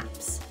the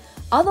snaps.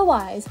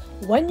 Otherwise,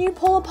 when you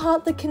pull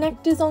apart the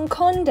connectors on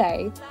con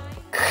day,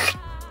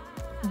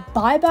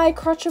 bye bye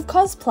crotch of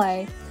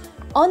cosplay.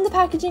 On the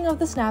packaging of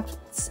the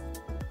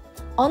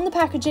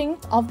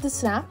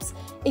snaps,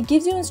 it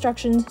gives you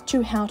instructions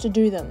to how to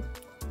do them.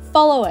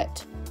 Follow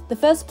it. The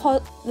first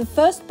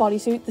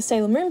bodysuit, the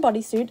Sailor Moon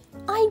bodysuit,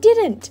 I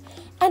didn't,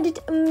 and it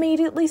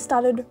immediately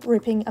started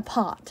ripping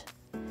apart.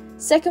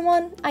 Second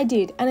one, I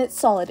did, and it's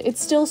solid.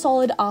 It's still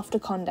solid after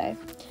con day.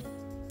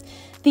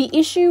 The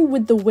issue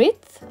with the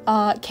width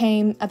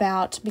came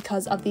about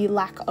because of the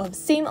lack of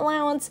seam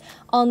allowance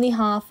on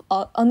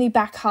the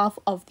back half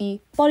of the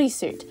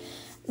bodysuit.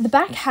 The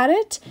back had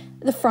it,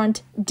 the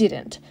front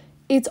didn't.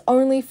 It's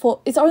only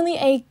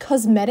a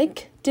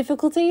cosmetic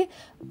difficulty,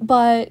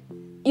 but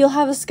you'll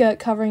have a skirt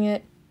covering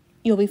it,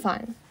 you'll be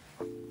fine.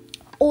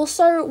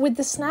 Also, with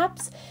the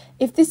snaps,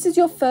 if this is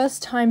your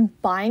first time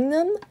buying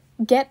them,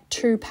 get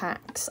 2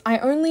 packs. I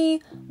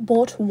only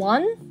bought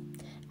 1,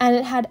 and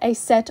it had a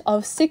set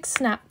of 6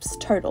 snaps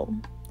total.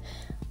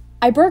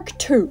 I broke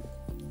 2,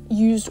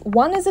 used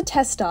 1 as a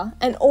tester,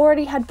 and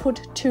already had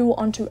put 2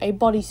 onto a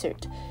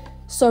bodysuit.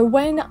 So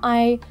when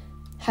I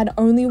had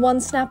only 1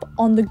 snap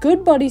on the good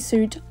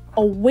bodysuit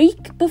a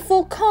week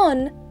before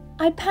con,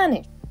 I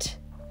panicked.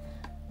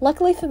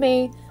 Luckily for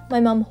me, my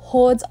mum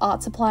hoards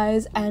art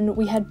supplies and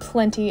we had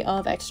plenty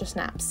of extra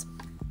snaps.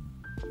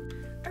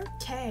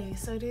 Okay,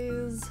 so it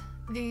is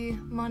the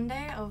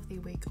Monday of the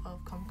week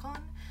of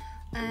Comic-Con,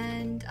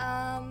 and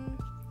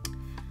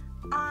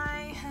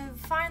I have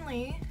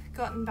finally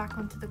gotten back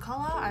onto the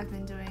collar. I've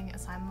been doing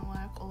assignment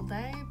work all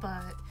day,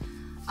 but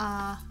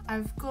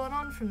I've gone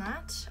on from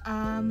that.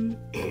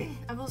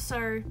 I've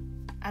also,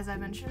 as I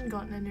mentioned,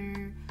 gotten a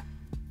new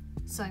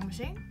sewing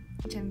machine,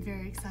 which I'm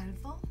very excited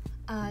for.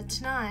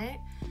 Tonight,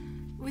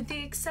 with the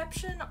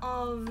exception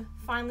of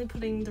finally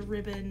putting the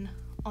ribbon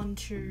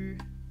onto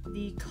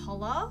the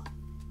collar,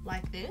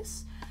 like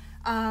this,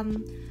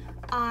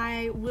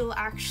 I will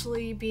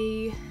actually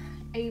be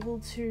able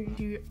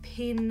to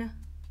pin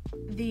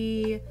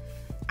the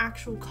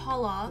actual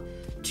collar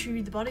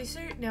to the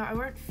bodysuit. Now I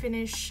won't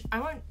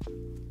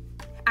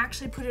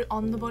actually put it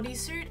on the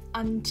bodysuit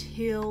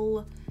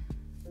until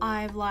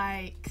I've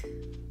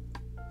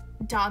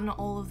done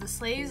all of the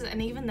sleeves,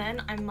 and even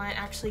then I might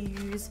actually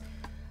use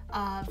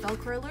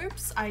Velcro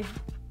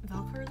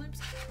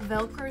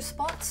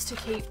spots to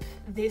keep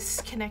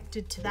this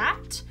connected to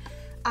that.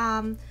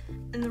 And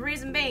the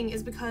reason being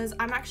is because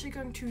I'm actually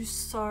going to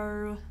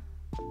sew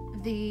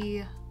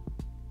the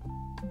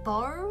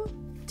bow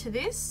to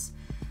this,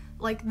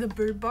 like the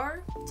boob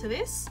bow to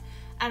this,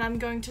 and I'm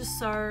going to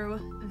sew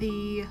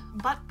the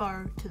butt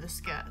bow to the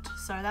skirt.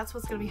 So that's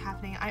what's going to be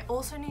happening. I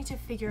also need to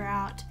figure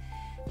out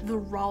the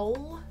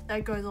roll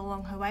that goes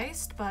along her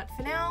waist, but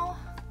for now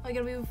we're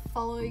going to be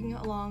following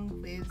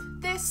along with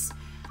this.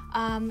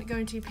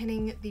 Going to be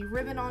pinning the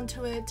ribbon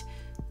onto it,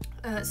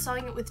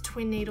 sewing it with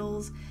twin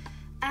needles,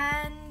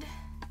 and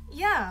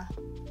yeah,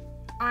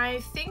 I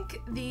think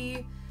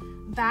the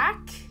back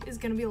is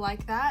going to be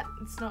like that.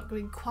 It's not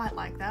going to be quite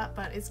like that,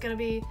 but it's going to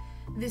be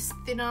this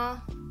thinner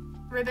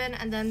ribbon,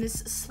 and then this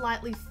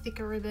slightly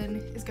thicker ribbon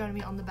is going to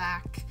be on the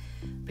back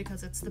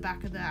because it's the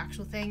back of the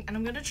actual thing. And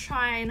I'm going to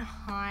try and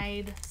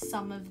hide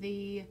some of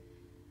the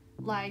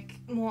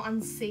more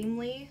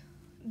unseemly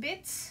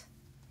bits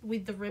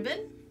with the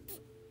ribbon.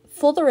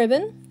 For the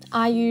ribbon,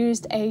 I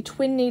used a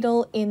twin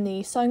needle in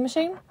the sewing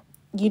machine.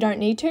 You don't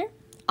need to.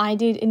 I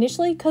did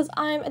initially because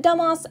I'm a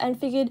dumbass and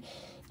figured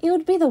it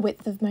would be the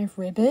width of my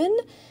ribbon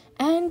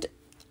and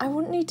I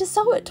wouldn't need to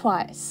sew it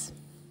twice.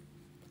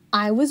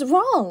 I was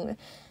wrong,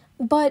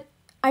 but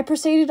I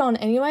proceeded on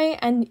anyway,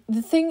 and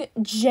the thing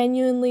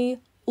genuinely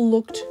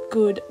looked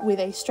good with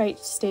a straight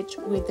stitch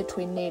with the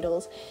twin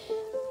needles.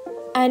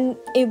 And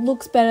it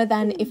looks better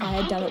than if I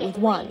had done it with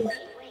one.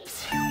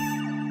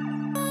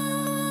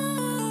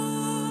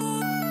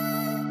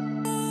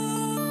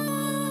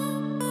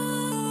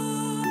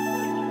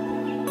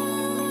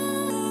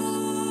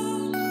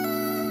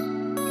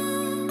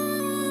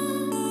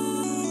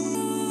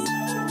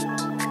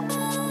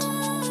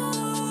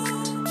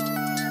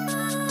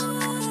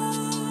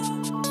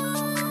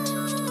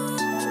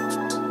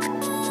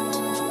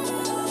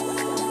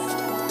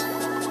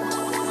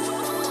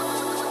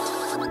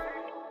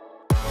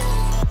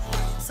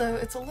 So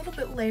it's a little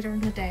bit later in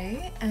the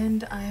day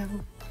and I have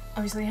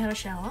obviously had a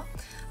shower.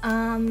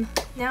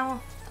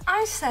 Now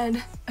I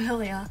said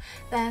earlier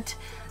that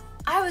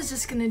I was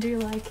just gonna do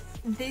like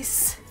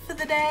this for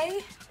the day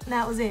and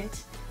that was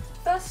it.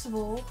 First of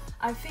all,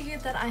 I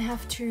figured that I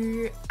have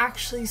to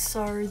actually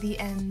sew the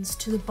ends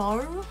to the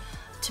bow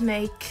to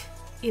make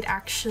it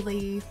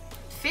actually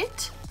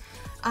fit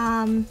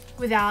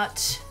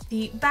without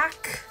the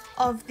back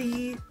of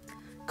the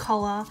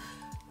collar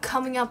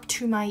coming up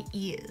to my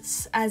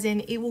ears, as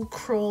in it will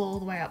crawl all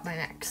the way up my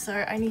neck.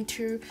 So I need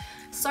to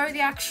sew the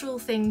actual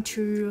thing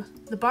to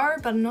the bow,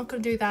 but I'm not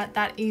going to do that.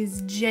 That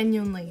is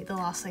genuinely the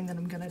last thing that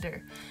I'm going to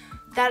do.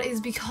 That is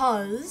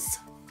because,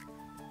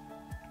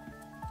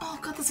 oh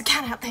god, there's a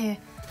cat out there.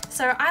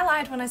 So I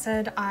lied when I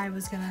said I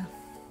was going to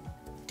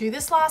do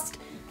this last.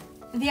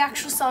 The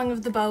actual sewing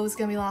of the bow is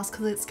going to be last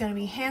because it's going to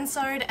be hand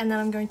sewed, and then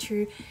I'm going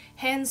to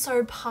hand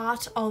sew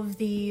part of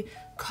the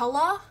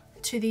collar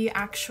to the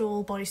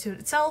actual bodysuit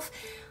itself.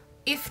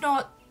 If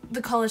not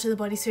the collar to the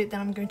bodysuit, then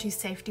I'm going to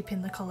safety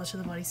pin the collar to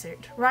the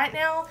bodysuit. Right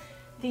now,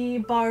 the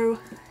bow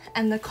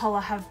and the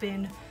collar have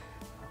been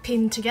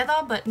pinned together,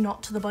 but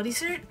not to the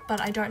bodysuit, but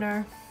I don't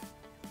know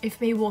if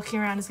me walking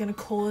around is going to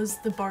cause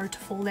the bow to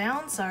fall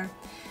down, so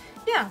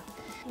yeah.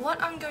 What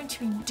I'm going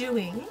to be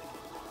doing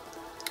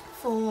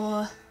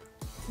for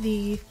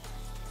the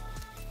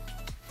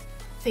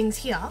things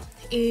here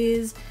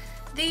is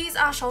these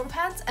are shoulder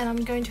pads, and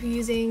I'm going to be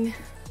using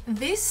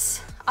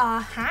this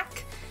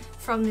hack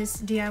from this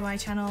DIY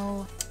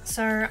channel.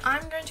 So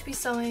I'm going to be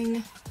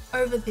sewing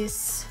over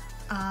this,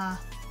 what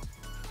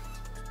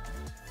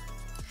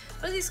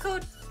are these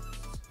called?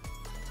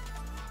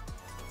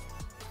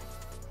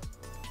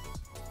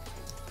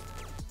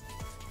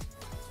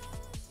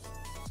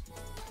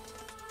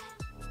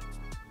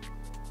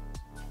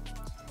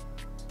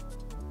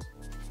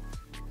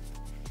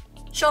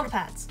 Shoulder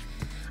pads.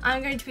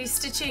 I'm going to be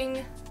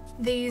stitching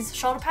these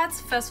shoulder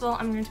pads. First of all,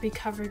 I'm going to be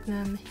covering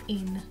them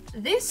in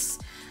this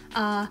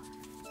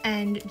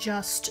and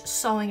just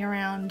sewing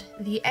around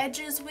the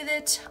edges with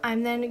it.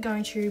 I'm then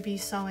going to be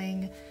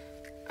sewing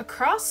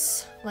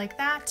across like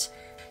that.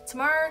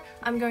 Tomorrow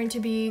I'm going to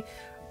be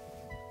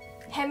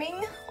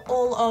hemming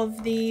all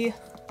of the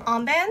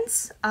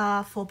armbands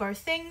for both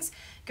things.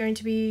 Going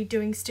to be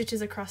doing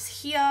stitches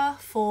across here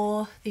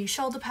for the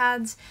shoulder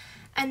pads,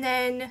 and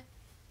then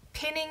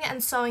pinning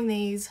and sewing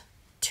these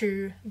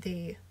to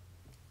the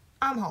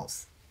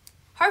armholes.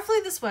 Hopefully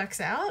this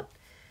works out.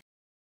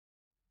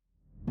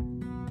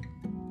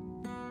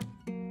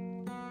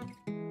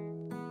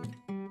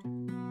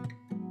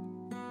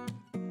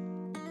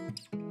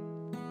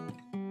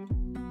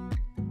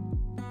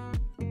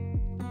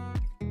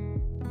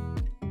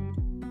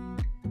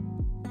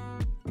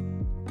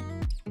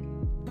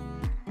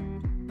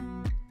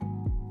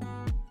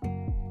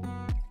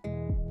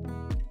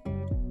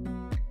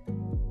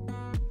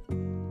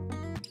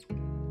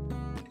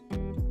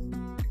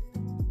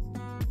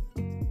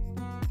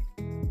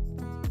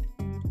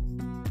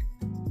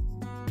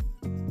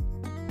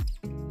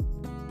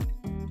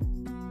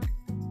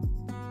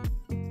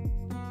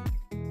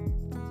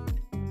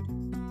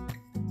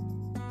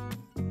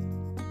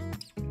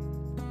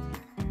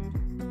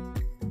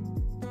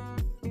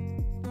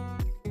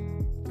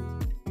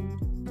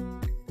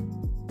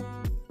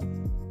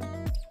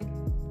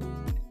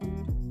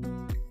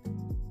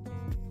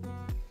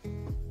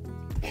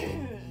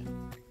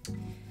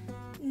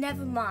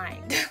 Never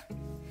mind.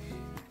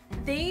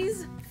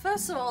 These,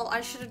 first of all, I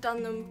should have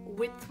done them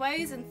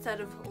widthways instead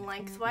of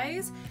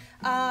lengthways.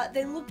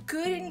 They look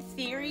good in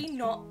theory,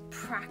 not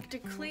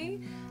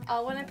practically.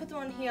 When I put them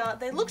on here,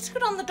 they looked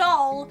good on the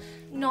doll,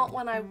 not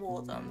when I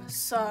wore them.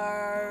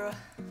 So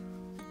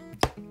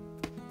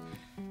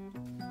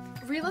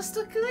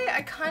realistically,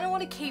 I kind of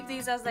want to keep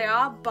these as they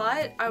are,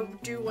 but I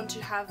do want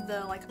to have the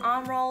like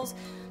arm rolls.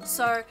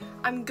 So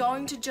I'm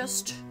going to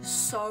just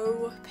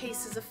sew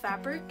pieces of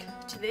fabric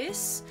to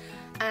this,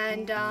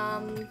 and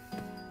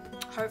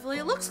hopefully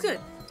it looks good.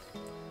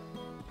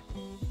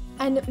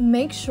 And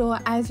make sure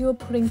as you're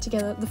putting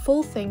together the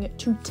full thing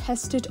to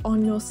test it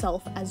on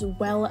yourself as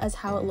well as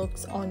how it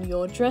looks on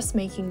your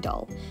dressmaking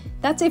doll.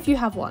 That's if you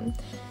have one.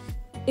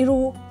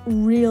 It'll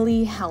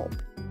really help.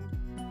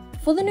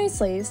 For the new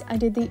sleeves, I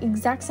did the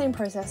exact same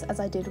process as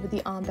I did with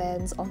the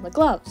armbands on the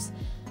gloves,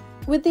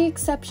 with the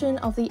exception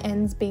of the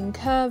ends being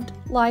curved,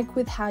 like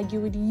with how you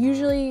would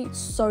usually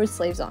sew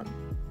sleeves on.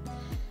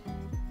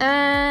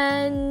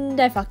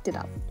 and I fucked it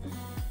up.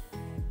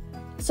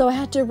 So I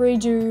had to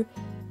redo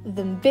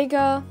them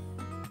bigger.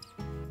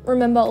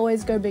 Remember,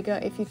 always go bigger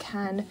if you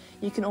can.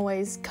 You can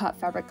always cut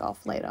fabric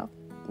off later,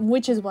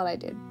 which is what I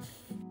did.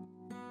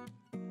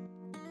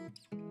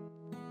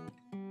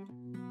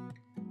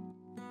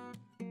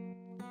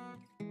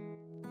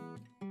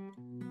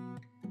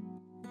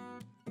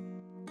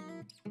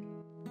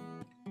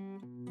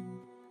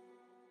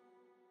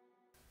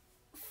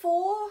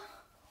 For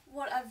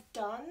what I've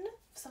done,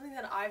 something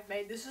that I've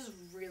made, this is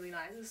really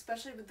nice,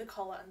 especially with the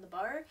collar and the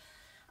bow.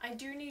 I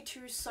do need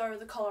to sew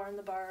the collar and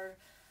the bow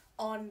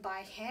on by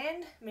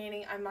hand,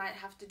 meaning I might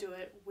have to do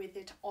it with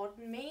it on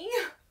me,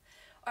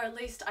 or at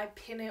least I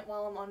pin it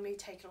while I'm on me,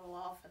 take it all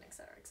off, and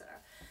etc, etc.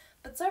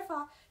 But so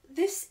far,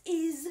 this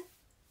is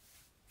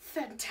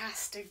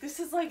fantastic. This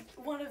is like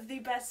one of the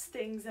best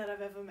things that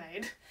I've ever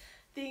made.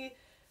 The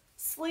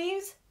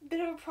sleeves,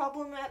 bit of a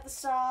problem at the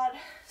start,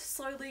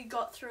 slowly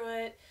got through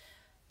it.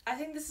 I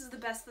think this is the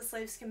best the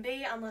sleeves can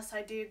be, unless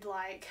I did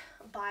like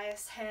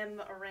bias hem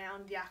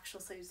around the actual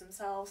sleeves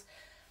themselves.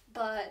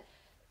 But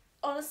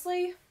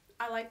honestly,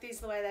 I like these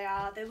the way they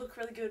are. They look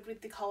really good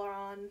with the collar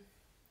on.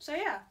 So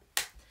yeah.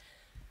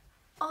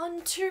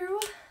 On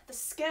to the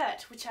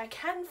skirt, which I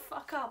can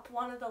fuck up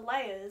one of the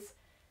layers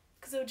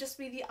because it would just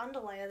be the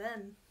underlayer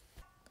then.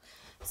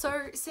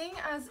 So seeing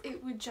as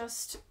it would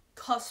just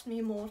cost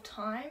me more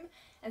time,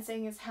 and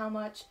seeing as how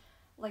much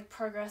like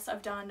progress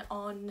I've done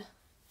on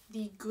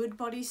the good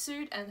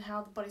bodysuit and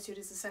how the bodysuit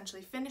is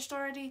essentially finished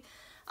already,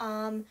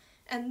 and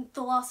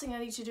the last thing I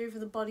need to do for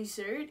the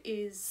bodysuit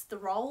is the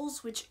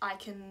rolls, which I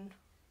can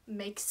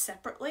make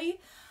separately.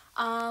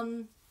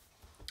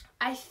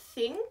 I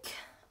think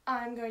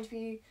I'm going to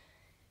be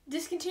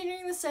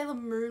discontinuing the Sailor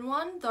Moon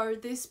one, though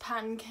this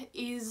pattern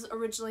is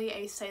originally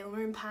a Sailor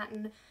Moon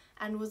pattern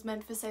and was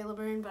meant for Sailor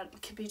Moon, but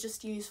it could be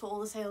just used for all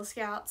the Sailor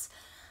Scouts.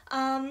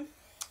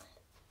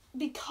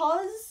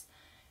 Because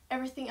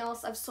everything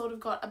else I've sort of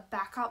got a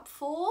backup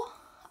for,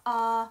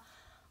 I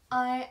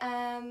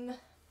am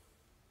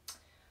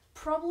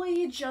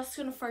probably just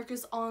going to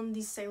focus on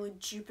the Sailor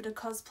Jupiter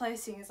cosplay,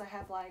 seeing as I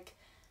have like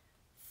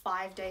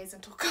 5 days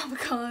until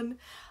Comic-Con.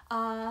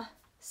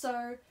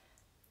 So,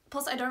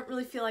 plus I don't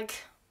really feel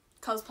like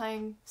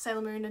cosplaying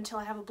Sailor Moon until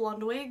I have a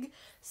blonde wig,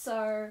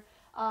 so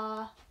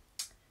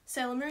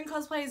Sailor Moon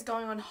cosplay is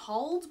going on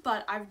hold,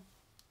 but I've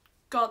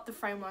got the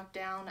framework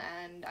down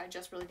and I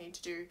just really need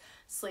to do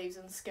sleeves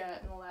and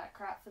skirt and all that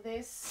crap for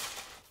this.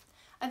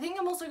 I think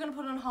I'm also going to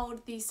put on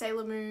hold the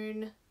Sailor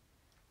Moon,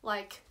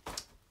 like,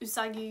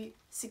 Usagi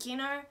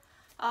Tsukino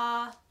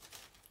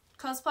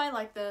cosplay,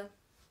 like the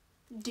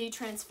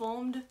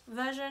de-transformed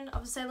version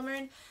of Sailor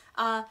Moon,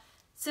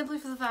 simply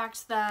for the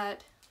fact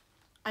that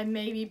I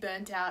may be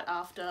burnt out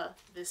after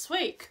this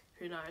week,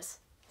 who knows.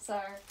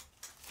 So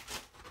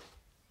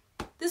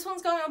this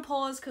one's going on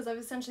pause because I've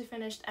essentially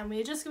finished, and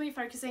we're just going to be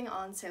focusing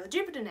on Sailor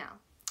Jupiter now.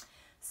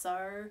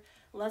 So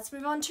let's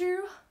move on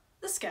to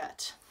the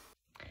skirt.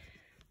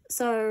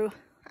 So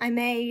I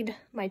made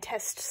my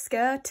test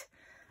skirt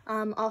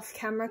off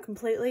camera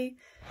completely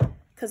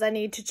because I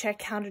need to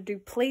check how to do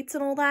pleats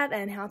and all that,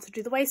 and how to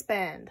do the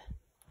waistband.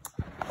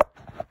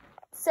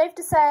 Safe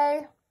to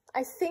say,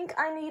 I think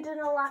I need an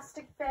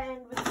elastic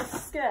band with the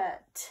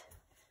skirt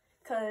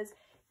because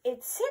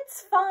it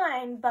sits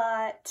fine,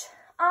 but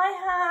I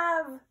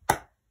have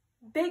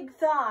big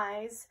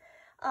thighs,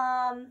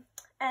 and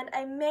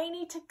I may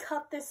need to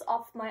cut this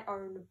off my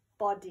own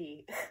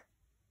body.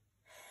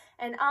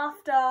 And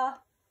after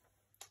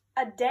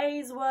a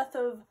day's worth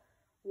of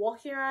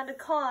walking around a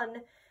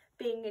con,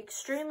 being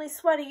extremely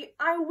sweaty,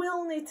 I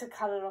will need to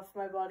cut it off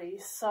my body.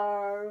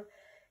 So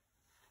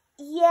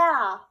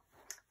yeah,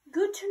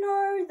 good to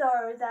know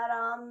though that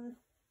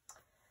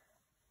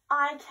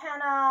I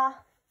can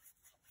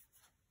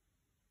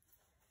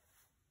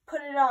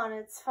put it on,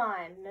 it's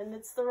fine, and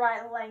it's the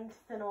right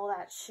length and all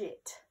that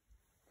shit.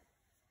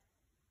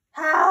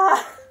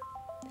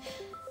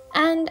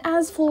 And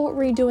as for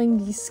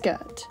redoing the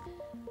skirt,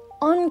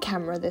 on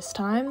camera this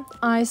time,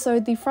 I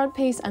sewed the front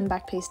piece and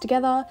back piece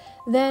together.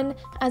 Then,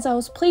 as I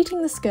was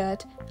pleating the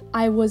skirt,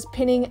 I was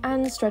pinning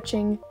and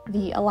stretching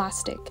the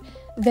elastic,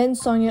 then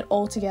sewing it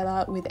all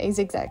together with a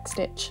zigzag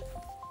stitch.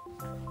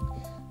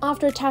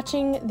 After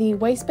attaching the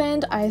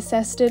waistband, I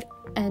assessed it,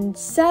 and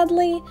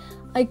sadly,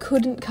 I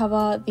couldn't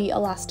cover the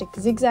elastic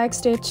zigzag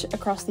stitch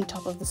across the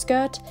top of the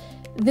skirt.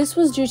 This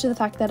was due to the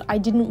fact that I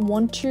didn't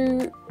want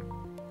the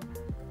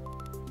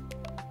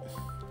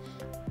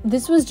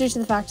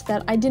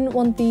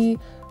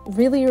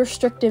really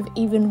restrictive,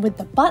 even with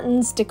the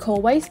buttons, decor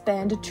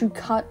waistband to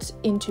cut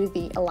into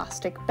the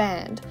elastic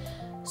band,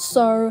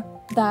 so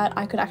that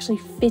I could actually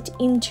fit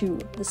into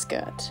the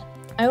skirt.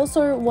 I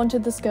also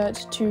wanted the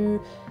skirt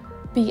to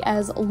be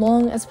as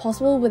long as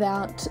possible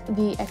without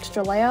the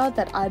extra layer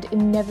that I'd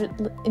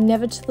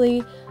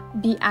inevitably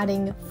be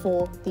adding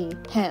for the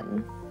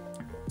hem.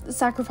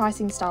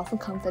 Sacrificing style for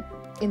comfort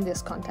in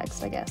this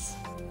context, I guess.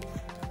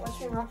 Watch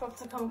me wrap up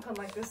to Comic-Con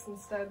like this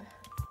instead.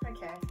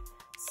 Okay,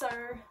 so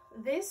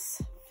this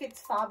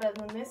fits far better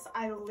than this.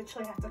 I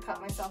literally have to cut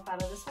myself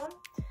out of this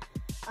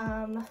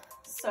one.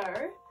 So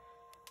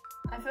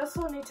I first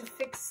of all need to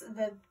fix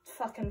the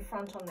fucking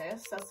front on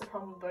this. That's the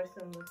problem with both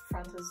of them. The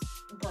front is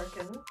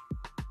broken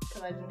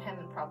because I didn't hem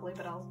it properly,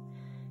 but I'll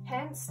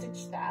hand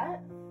stitch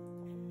that.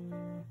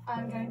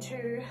 I'm going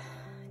to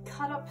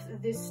cut up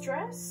this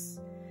dress.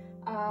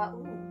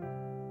 Oh,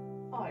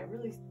 I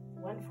really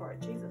went for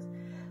it, Jesus.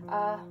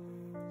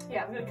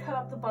 Yeah, I'm going to cut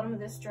up the bottom of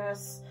this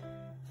dress,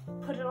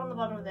 put it on the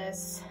bottom of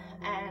this,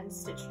 and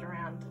stitch it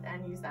around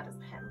and use that as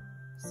the hem.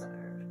 So,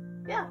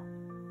 yeah.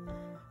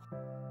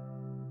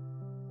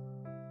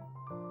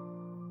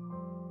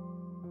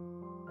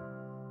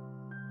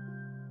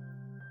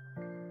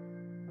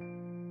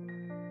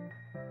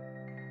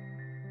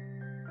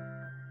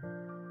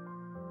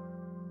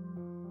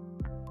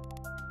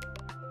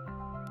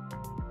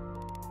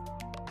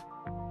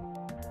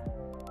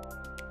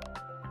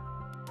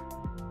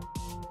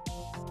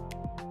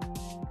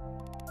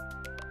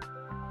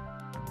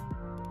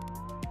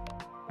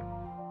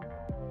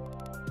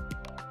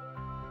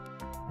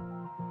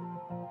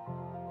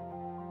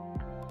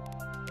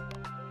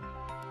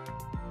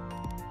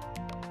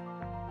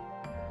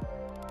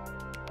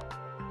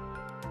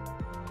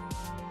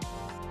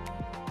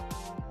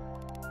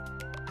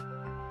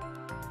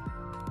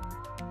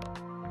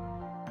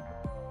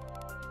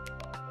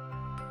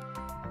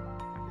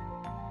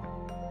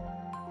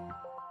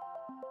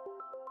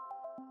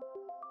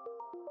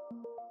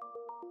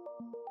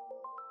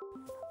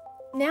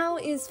 Now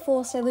is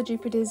for Sailor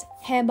Jupiter's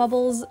hair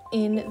bubbles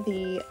in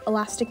the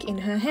elastic in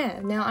her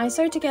hair. Now I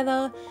sewed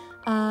together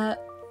a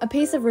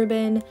piece of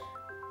ribbon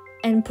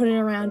and put it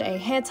around a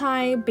hair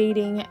tie,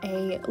 beading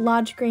a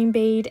large green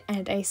bead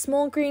and a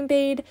small green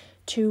bead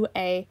to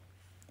a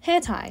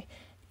hair tie,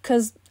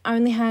 because I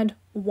only had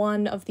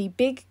one of the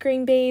big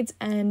green beads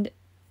and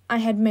I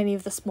had many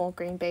of the small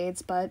green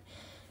beads, but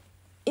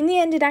in the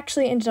end it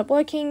actually ended up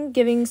working,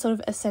 giving sort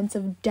of a sense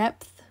of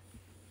depth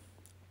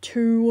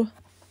to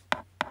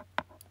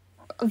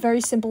a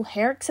very simple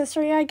hair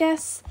accessory, I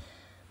guess.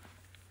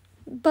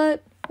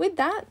 But with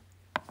that,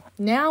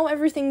 now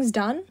everything's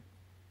done.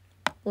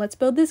 Let's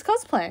build this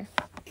cosplay.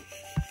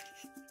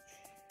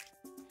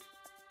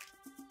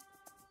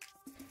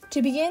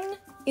 To begin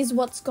is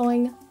what's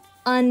going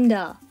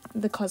under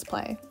the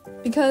cosplay.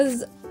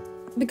 Because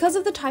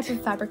of the type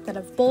of fabric that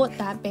I've bought,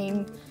 that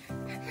being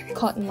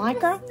cotton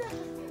lycra,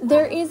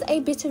 there is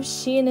a bit of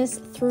sheerness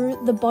through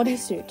the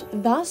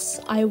bodysuit. Thus,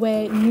 I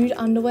wear nude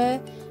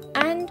underwear,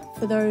 and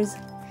for those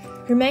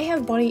who may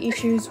have body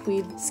issues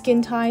with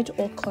skin tight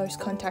or close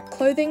contact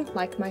clothing,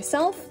 like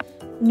myself,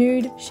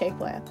 nude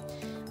shapewear.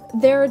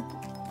 There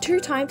are two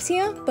types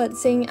here, but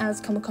seeing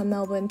as Comic-Con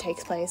Melbourne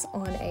takes place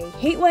on a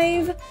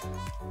heatwave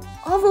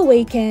of a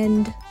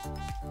weekend,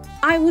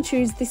 I will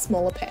choose the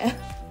smaller pair.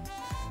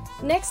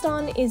 Next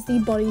on is the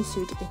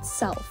bodysuit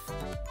itself.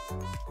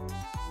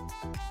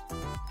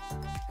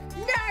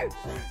 No!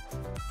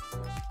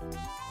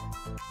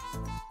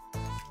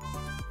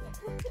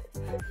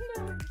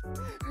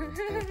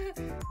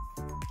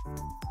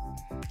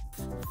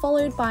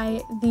 Followed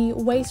by the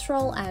waist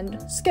roll and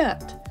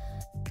skirt.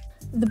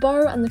 The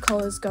bow and the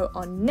collars go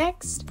on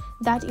next.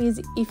 That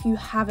is if you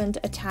haven't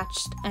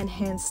attached and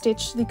hand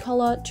stitched the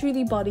collar to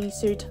the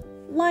bodysuit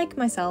like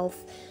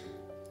myself,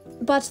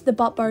 but the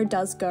butt bow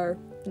does go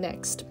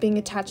next, being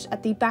attached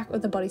at the back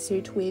of the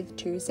bodysuit with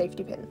 2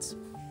 safety pins.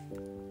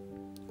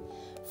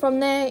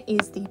 From there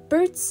is the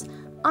boots.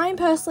 I'm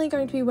personally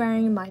going to be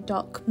wearing my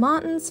Doc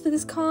Martens for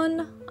this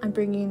con. I'm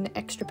bringing an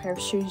extra pair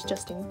of shoes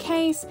just in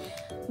case,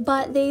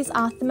 but these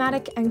are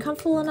thematic and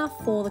comfortable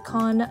enough for the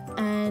con,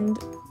 and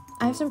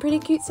I have some pretty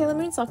cute Sailor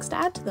Moon socks to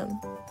add to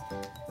them.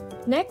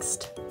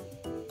 Next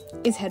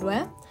is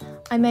headwear.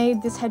 I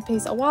made this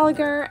headpiece a while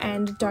ago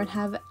and don't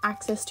have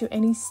access to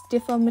any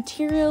stiffer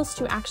materials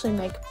to actually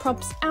make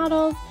props out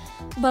of,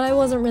 but I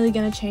wasn't really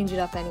going to change it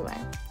up anyway.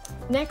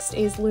 Next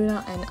is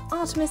Luna and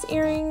Artemis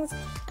earrings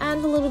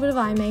and a little bit of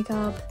eye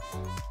makeup.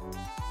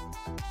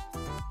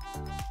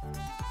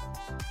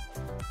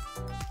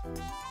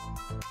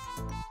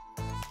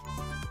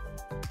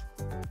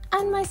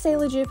 And my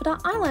Sailor Jupiter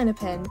eyeliner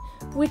pen,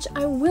 which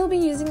I will be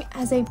using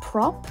as a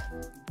prop.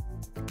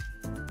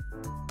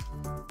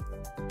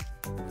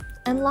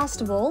 And last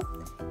of all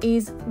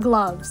is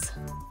gloves,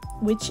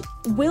 which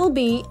will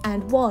be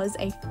and was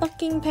a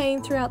fucking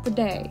pain throughout the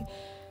day.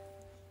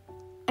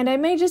 And I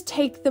may just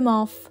take them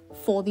off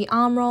for the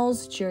arm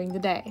rolls during the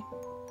day,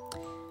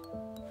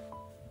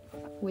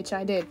 which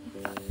I did.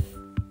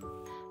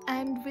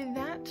 And with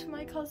that,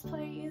 my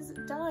cosplay is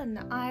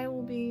done. I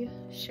will be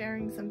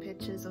sharing some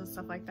pictures or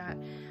stuff like that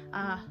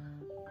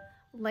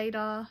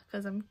later,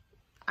 because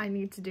I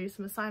need to do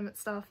some assignment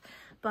stuff.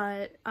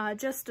 But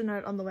just a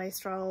note on the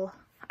waist roll,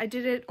 I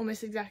did it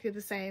almost exactly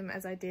the same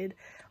as I did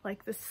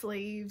like the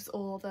sleeves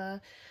or the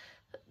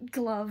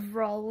glove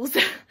rolls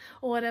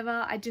or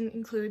whatever. I didn't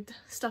include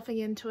stuffing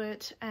into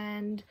it,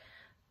 and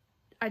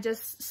I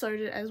just sewed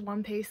it as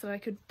one piece that I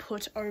could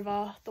put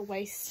over the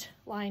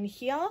waistline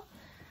here,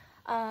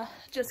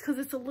 just because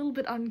it's a little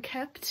bit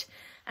unkept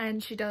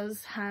and she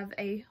does have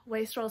a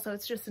waist roll, so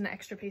it's just an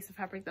extra piece of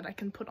fabric that I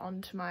can put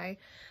onto my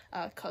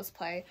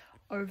cosplay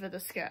over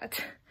the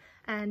skirt.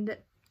 And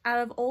out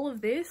of all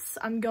of this,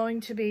 I'm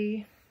going to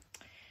be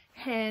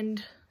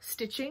hand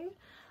stitching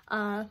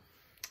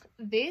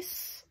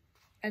this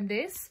and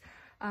this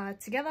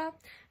together,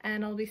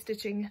 and I'll be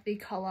stitching the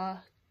collar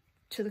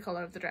to the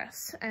collar of the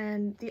dress.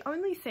 And the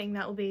only thing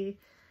that will be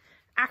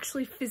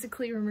actually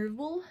physically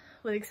removable,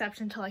 with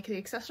exception to like the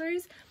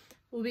accessories,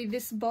 will be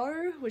this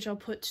bow, which I'll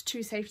put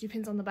 2 safety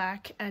pins on the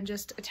back and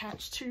just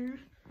attach to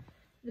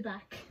the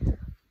back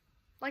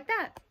like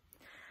that.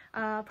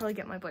 I'll probably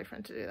get my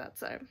boyfriend to do that,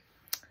 so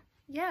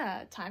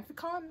yeah, time for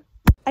con.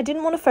 I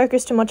didn't want to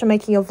focus too much on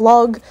making a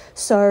vlog,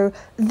 so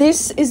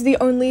this is the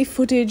only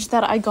footage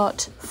that I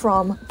got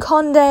from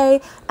Con Day,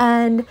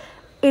 and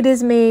it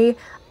is me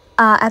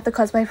at the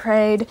cosplay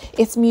parade.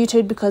 It's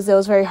muted because there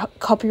was very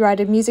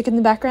copyrighted music in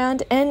the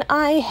background, and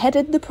I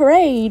headed the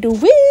parade.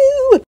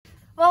 Woo!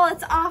 Well,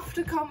 it's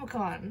after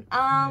Comic-Con.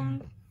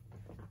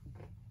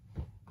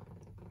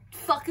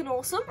 Fucking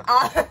awesome.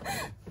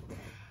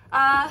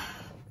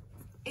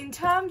 In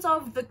terms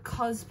of the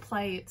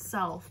cosplay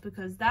itself,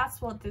 because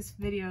that's what this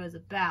video is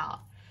about,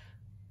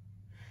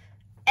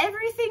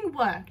 everything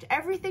worked.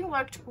 Everything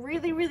worked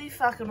really, really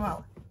fucking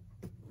well.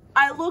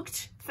 I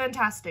looked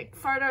fantastic.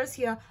 Photos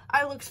here,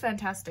 I looked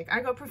fantastic.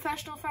 I got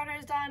professional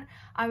photos done.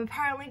 I'm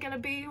apparently gonna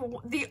be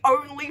the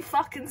only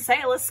fucking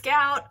Sailor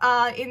Scout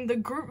in the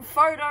group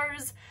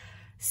photos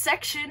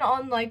section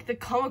on like the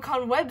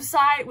Comic-Con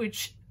website,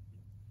 which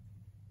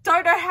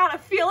don't know how to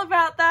feel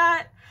about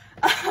that.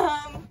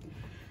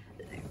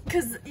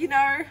 Because, you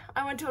know,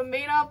 I went to a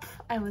meetup,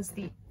 I was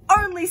the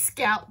only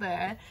scout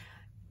there.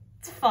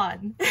 It's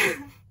fun.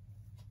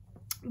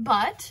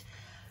 But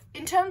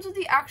in terms of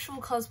the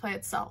actual cosplay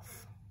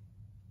itself,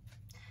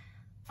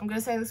 I'm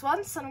gonna say this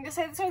once and I'm gonna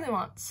say this only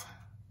once.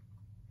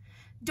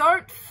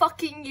 Don't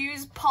fucking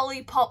use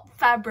Polypop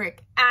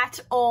fabric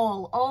at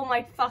all. Oh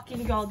my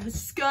fucking god, the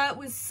skirt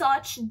was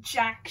such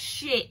jack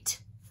shit.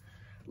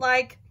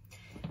 Like,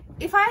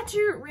 if I had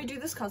to redo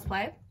this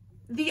cosplay,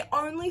 the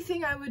only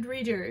thing I would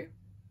redo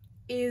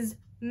is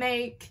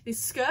make this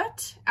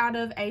skirt out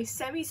of a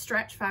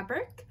semi-stretch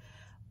fabric,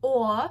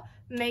 or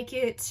make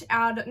it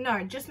out of,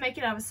 no, just make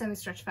it out of a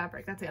semi-stretch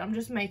fabric. That's it. I'm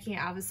just making it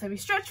out of a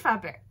semi-stretch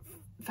fabric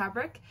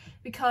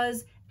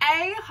because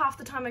A, half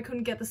the time I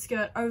couldn't get the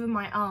skirt over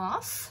my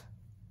ass,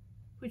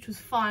 which was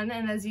fun,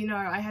 and as you know,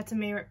 I had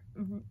to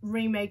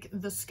remake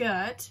the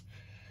skirt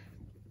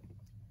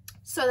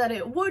so that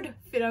it would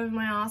fit over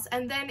my ass,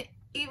 and then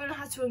even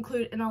had to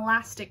include an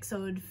elastic so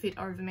it would fit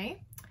over me.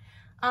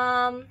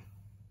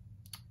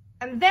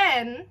 And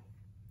then,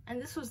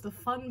 and this was the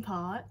fun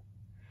part,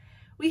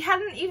 we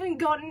hadn't even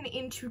gotten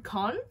into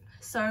con,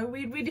 so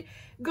we'd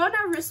gotten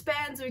our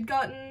wristbands, we'd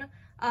gotten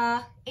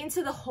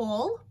into the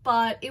hall,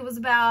 but it was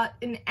about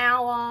an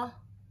hour,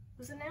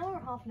 was it an hour or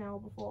half an hour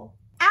before?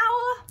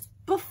 Hour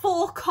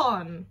before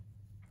con.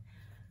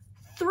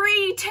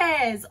 3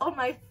 tears on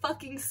my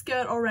fucking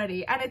skirt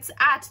already, and it's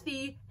at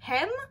the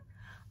hem,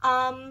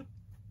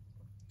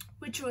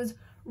 which was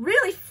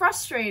really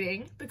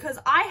frustrating because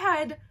I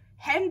had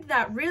hemmed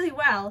that really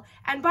well,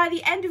 and by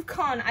the end of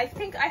con, I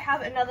think I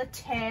have another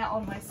tear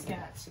on my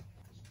skirt.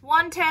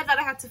 One tear that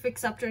I had to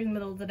fix up during the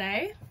middle of the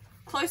day,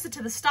 closer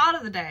to the start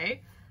of the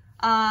day.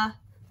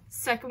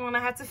 Second one I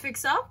had to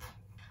fix up.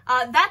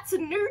 That's a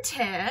new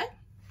tear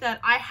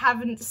that I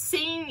haven't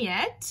seen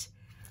yet,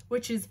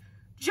 which is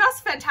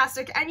just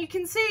fantastic, and you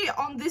can see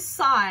on this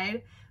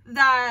side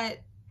that,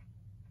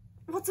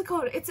 what's it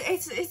called? It's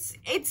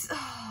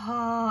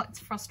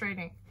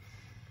frustrating.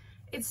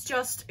 It's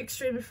just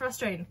extremely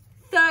frustrating.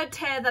 Third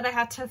tear that I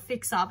had to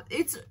fix up.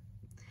 It's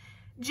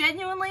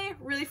genuinely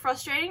really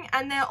frustrating,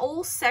 and they're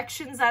all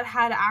sections that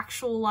had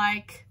actual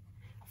like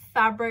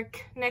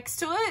fabric next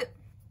to it.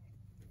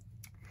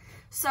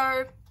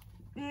 So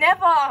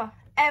never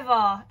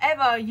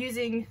ever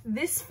using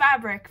this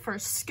fabric for a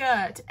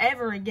skirt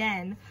ever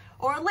again,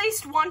 or at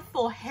least one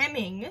for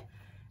hemming.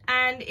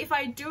 And if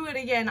I do it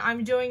again,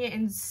 I'm doing it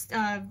in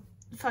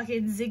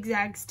fucking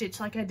zigzag stitch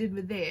like I did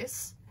with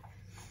this.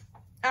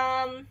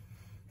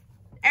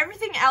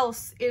 Everything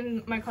else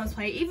in my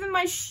cosplay, even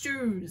my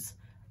shoes,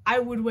 I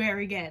would wear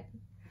again.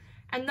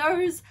 And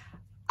those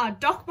are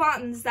Doc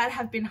Martens that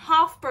have been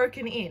half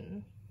broken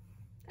in.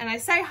 And I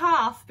say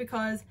half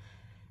because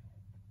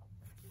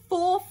 4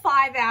 or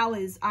 5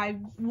 hours I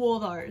wore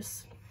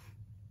those.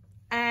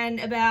 And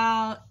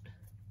about,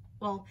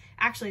 well,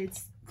 actually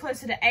it's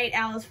closer to 8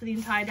 hours for the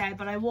entire day,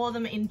 but I wore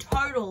them in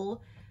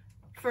total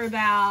for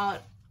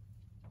about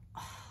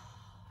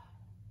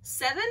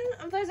 7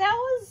 of those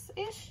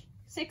hours-ish?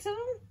 6 of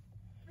them?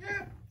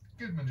 Yeah,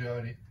 good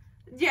majority.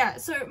 Yeah,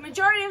 so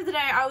majority of the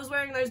day I was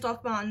wearing those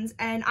Doc Martens,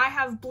 and I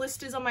have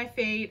blisters on my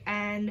feet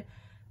and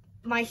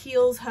my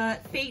heels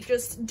hurt. Feet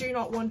just do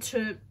not want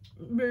to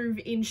move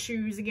in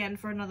shoes again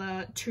for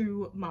another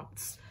 2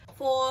 months.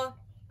 For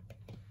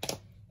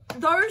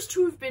those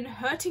to have been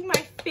hurting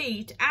my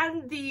feet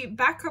and the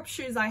backup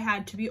shoes I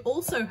had to be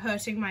also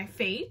hurting my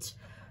feet,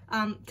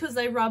 because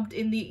they rubbed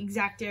in the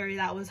exact area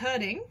that was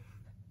hurting.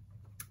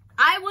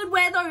 I would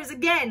wear those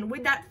again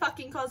with that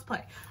fucking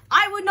cosplay.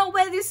 I would not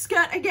wear this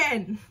skirt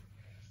again.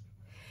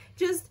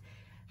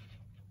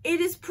 It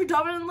is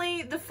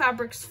predominantly the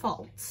fabric's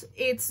fault.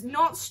 It's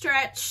not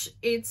stretch,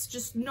 it's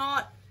just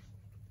not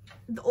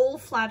all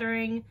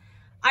flattering.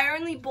 I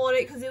only bought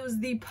it because it was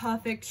the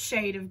perfect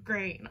shade of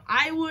green.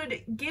 I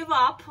would give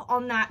up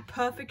on that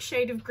perfect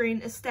shade of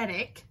green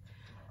aesthetic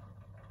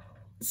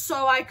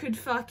so I could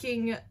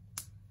fucking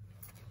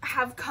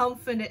have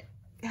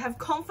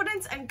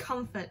confidence and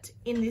comfort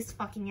in this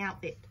fucking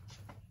outfit.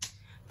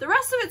 The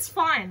rest of it's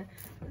fine.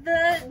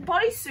 The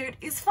bodysuit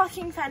is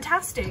fucking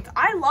fantastic.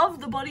 I love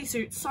the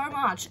bodysuit so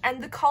much,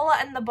 and the collar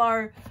and the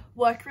bow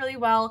work really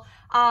well.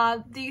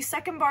 The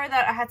second bow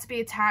that I had to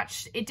be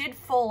attached, it did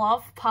fall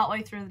off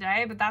partway through the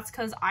day, but that's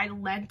because I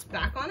leant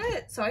back on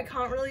it, so I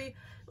can't really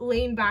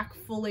lean back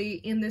fully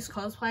in this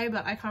cosplay,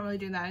 but I can't really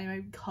do that anyway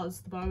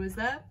because the bow is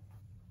there.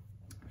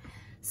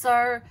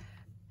 So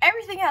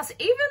everything else,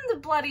 even the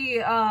bloody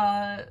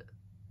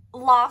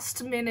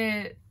last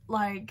minute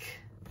like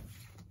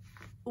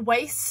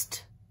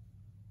waist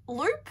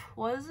loop,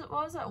 what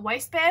was it,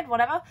 waistband,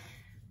 whatever,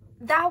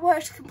 that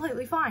worked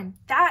completely fine.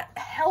 That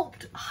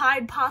helped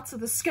hide parts of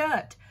the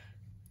skirt.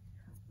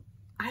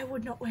 I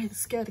would not wear the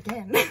skirt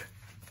again.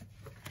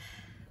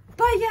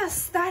 But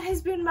yes, that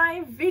has been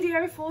my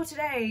video for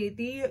today.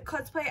 The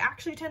cosplay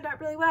actually turned out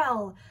really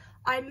well.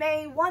 I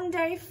may one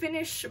day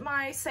finish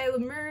my Sailor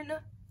Moon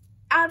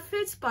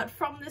outfit, but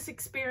from this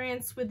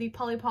experience with the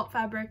Polypop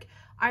fabric,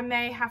 I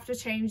may have to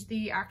change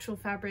the actual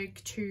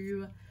fabric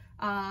to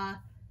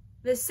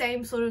the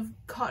same sort of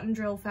cotton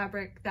drill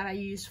fabric that I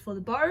used for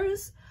the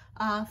bows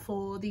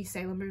for the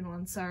Sailor Moon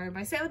one. So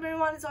my Sailor Moon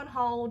one is on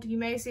hold. You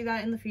may see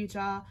that in the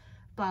future,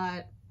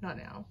 but not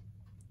now.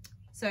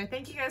 So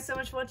thank you guys so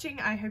much for watching.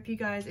 I hope you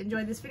guys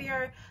enjoyed this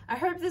video. I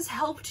hope this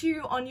helped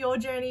you on your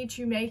journey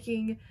to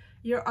making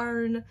your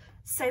own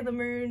Sailor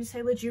Moon,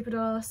 Sailor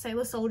Jupiter,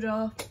 Sailor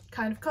Soldier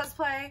kind of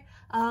cosplay.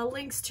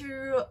 Links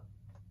to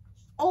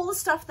all the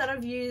stuff that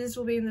I've used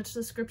will be in the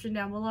description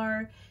down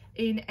below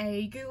in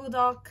a Google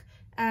Doc,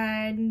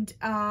 and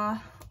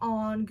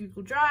on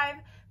Google Drive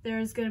there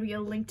is going to be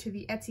a link to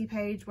the Etsy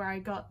page where I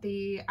got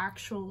the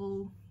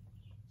actual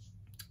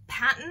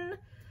pattern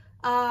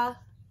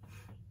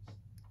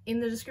in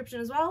the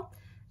description as well.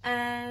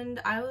 And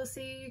I will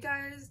see you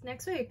guys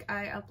next week.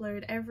 I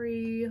upload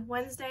every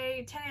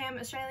Wednesday, 10 AM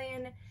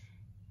Australian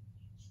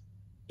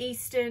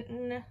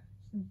Eastern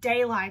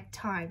Daylight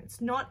Time. It's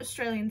not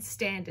Australian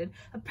Standard.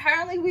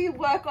 Apparently we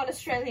work on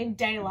Australian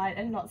Daylight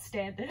and not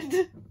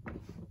Standard.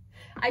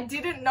 I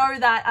didn't know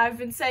that. I've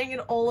been saying in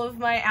all of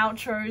my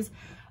outros,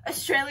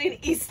 Australian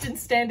Eastern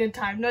Standard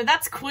Time. No,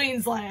 that's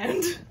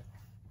Queensland.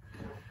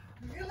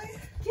 Really?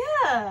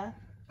 Yeah.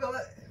 Well,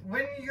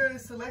 when you go to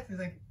select, it's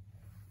like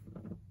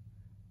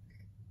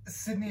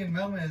Sydney and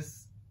Melbourne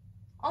is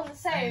on the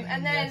same,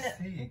 and then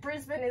AEST.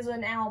 Brisbane is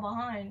an hour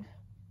behind.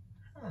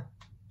 Huh.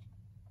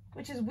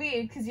 Which is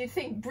weird, because you'd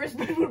think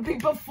Brisbane would be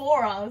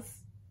before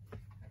us.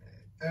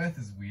 Earth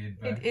is weird,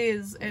 but It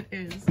is.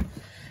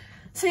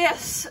 So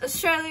yes,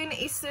 Australian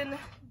Eastern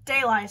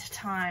Daylight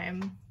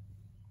Time.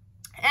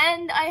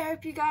 And I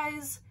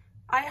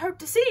hope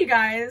to see you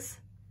guys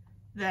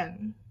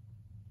then.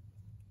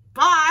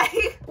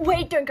 Bye!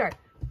 Wait, don't go.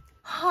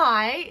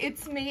 Hi,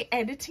 it's me,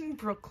 Editing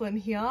Brooklyn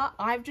here.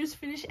 I've just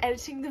finished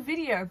editing the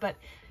video, but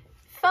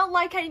felt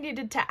like I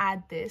needed to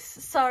add this.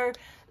 So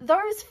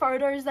those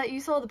photos that you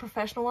saw, the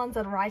professional ones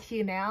that are right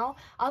here now,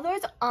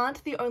 those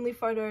aren't the only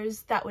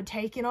photos that were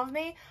taken of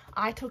me.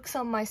 I took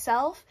some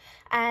myself,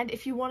 and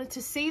if you wanted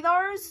to see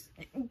those,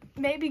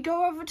 maybe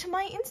go over to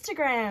my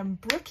Instagram.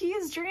 Brookie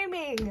is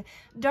Dreaming.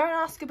 Don't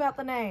ask about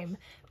the name.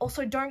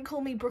 Also, don't call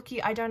me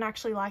Brookie. I don't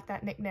actually like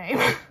that nickname.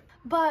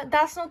 But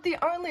that's not the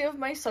only of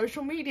my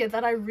social media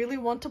that I really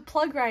want to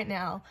plug right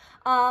now.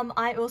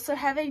 I also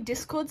have a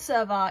Discord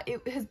server.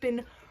 It has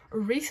been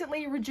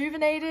recently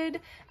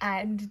rejuvenated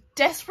and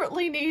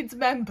desperately needs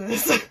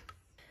members.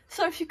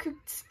 So if you could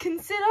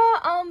consider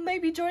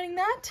maybe joining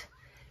that,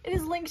 it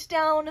is linked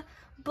down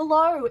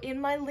below in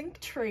my link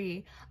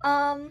tree.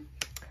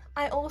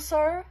 I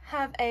also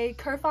have a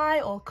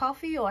Ko-Fi or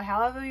Coffee or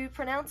however you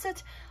pronounce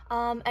it.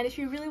 And if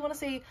you really want to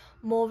see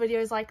more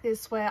videos like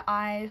this where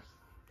I'm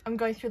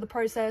going through the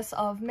process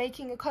of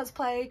making a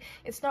cosplay,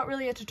 it's not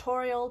really a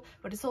tutorial,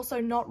 but it's also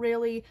not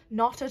really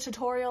not a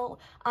tutorial,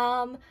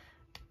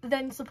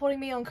 then supporting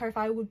me on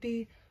Ko-Fi would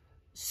be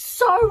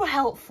so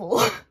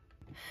helpful.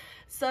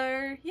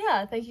 So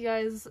yeah, thank you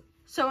guys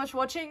so much for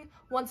watching.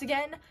 Once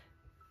again,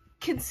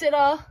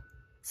 consider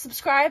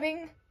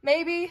subscribing,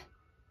 maybe.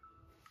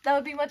 That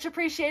would be much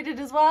appreciated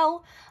as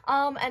well.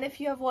 And if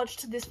you have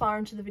watched this far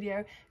into the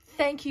video,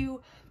 thank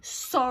you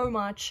so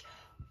much.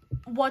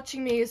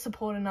 Watching me is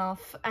support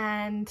enough,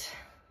 and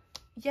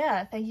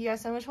yeah, thank you guys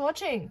so much for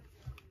watching.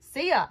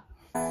 See ya!